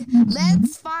pandemic,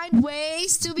 let's find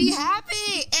ways to be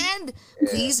happy and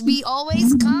please be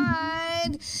always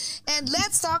kind, and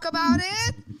let's talk about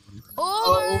it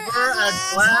over a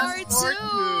glass or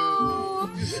two.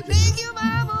 Thank you,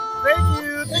 Mamu.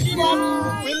 Thank you,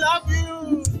 Mamu. We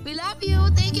love you.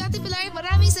 Thank you, Ate Pilar.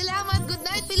 Maraming salamat. Good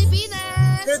night,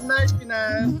 Pilipinas. Good night,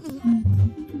 Pinas.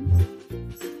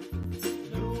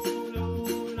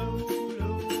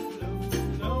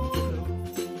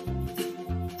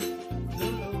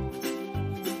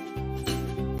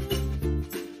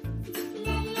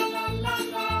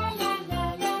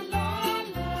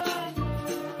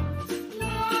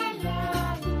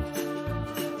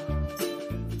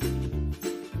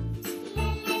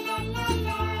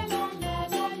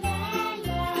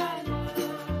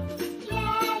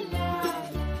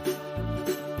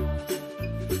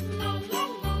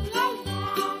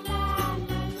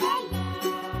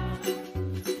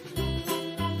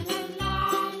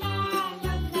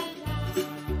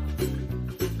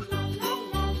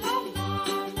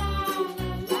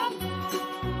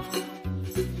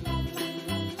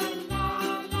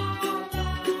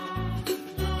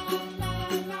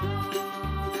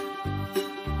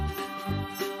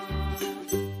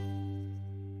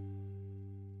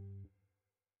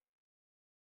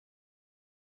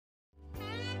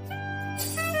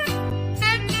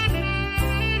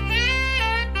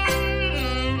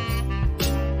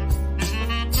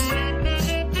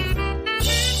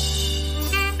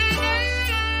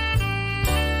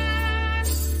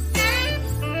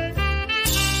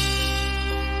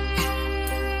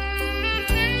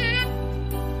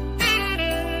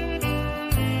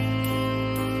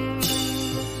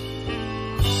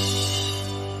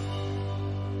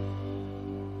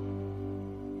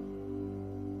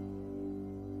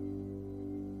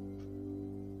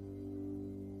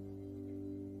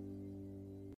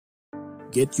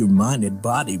 Get your mind and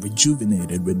body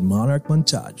rejuvenated with Monarch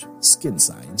Montage, Skin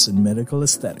Science and Medical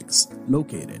Aesthetics,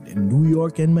 located in New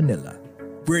York and Manila,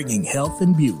 bringing health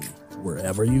and beauty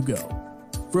wherever you go.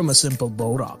 From a simple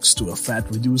Botox to a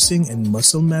fat-reducing and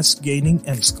muscle mass-gaining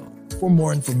Emsco. For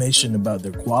more information about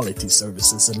their quality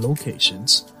services and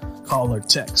locations, call or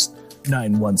text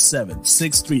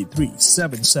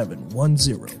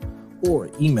 917-633-7710 or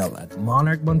email at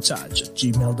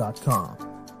monarchmontage@gmail.com.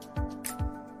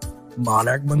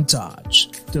 Monarch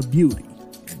Montage, the beauty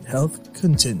and health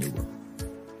continuum.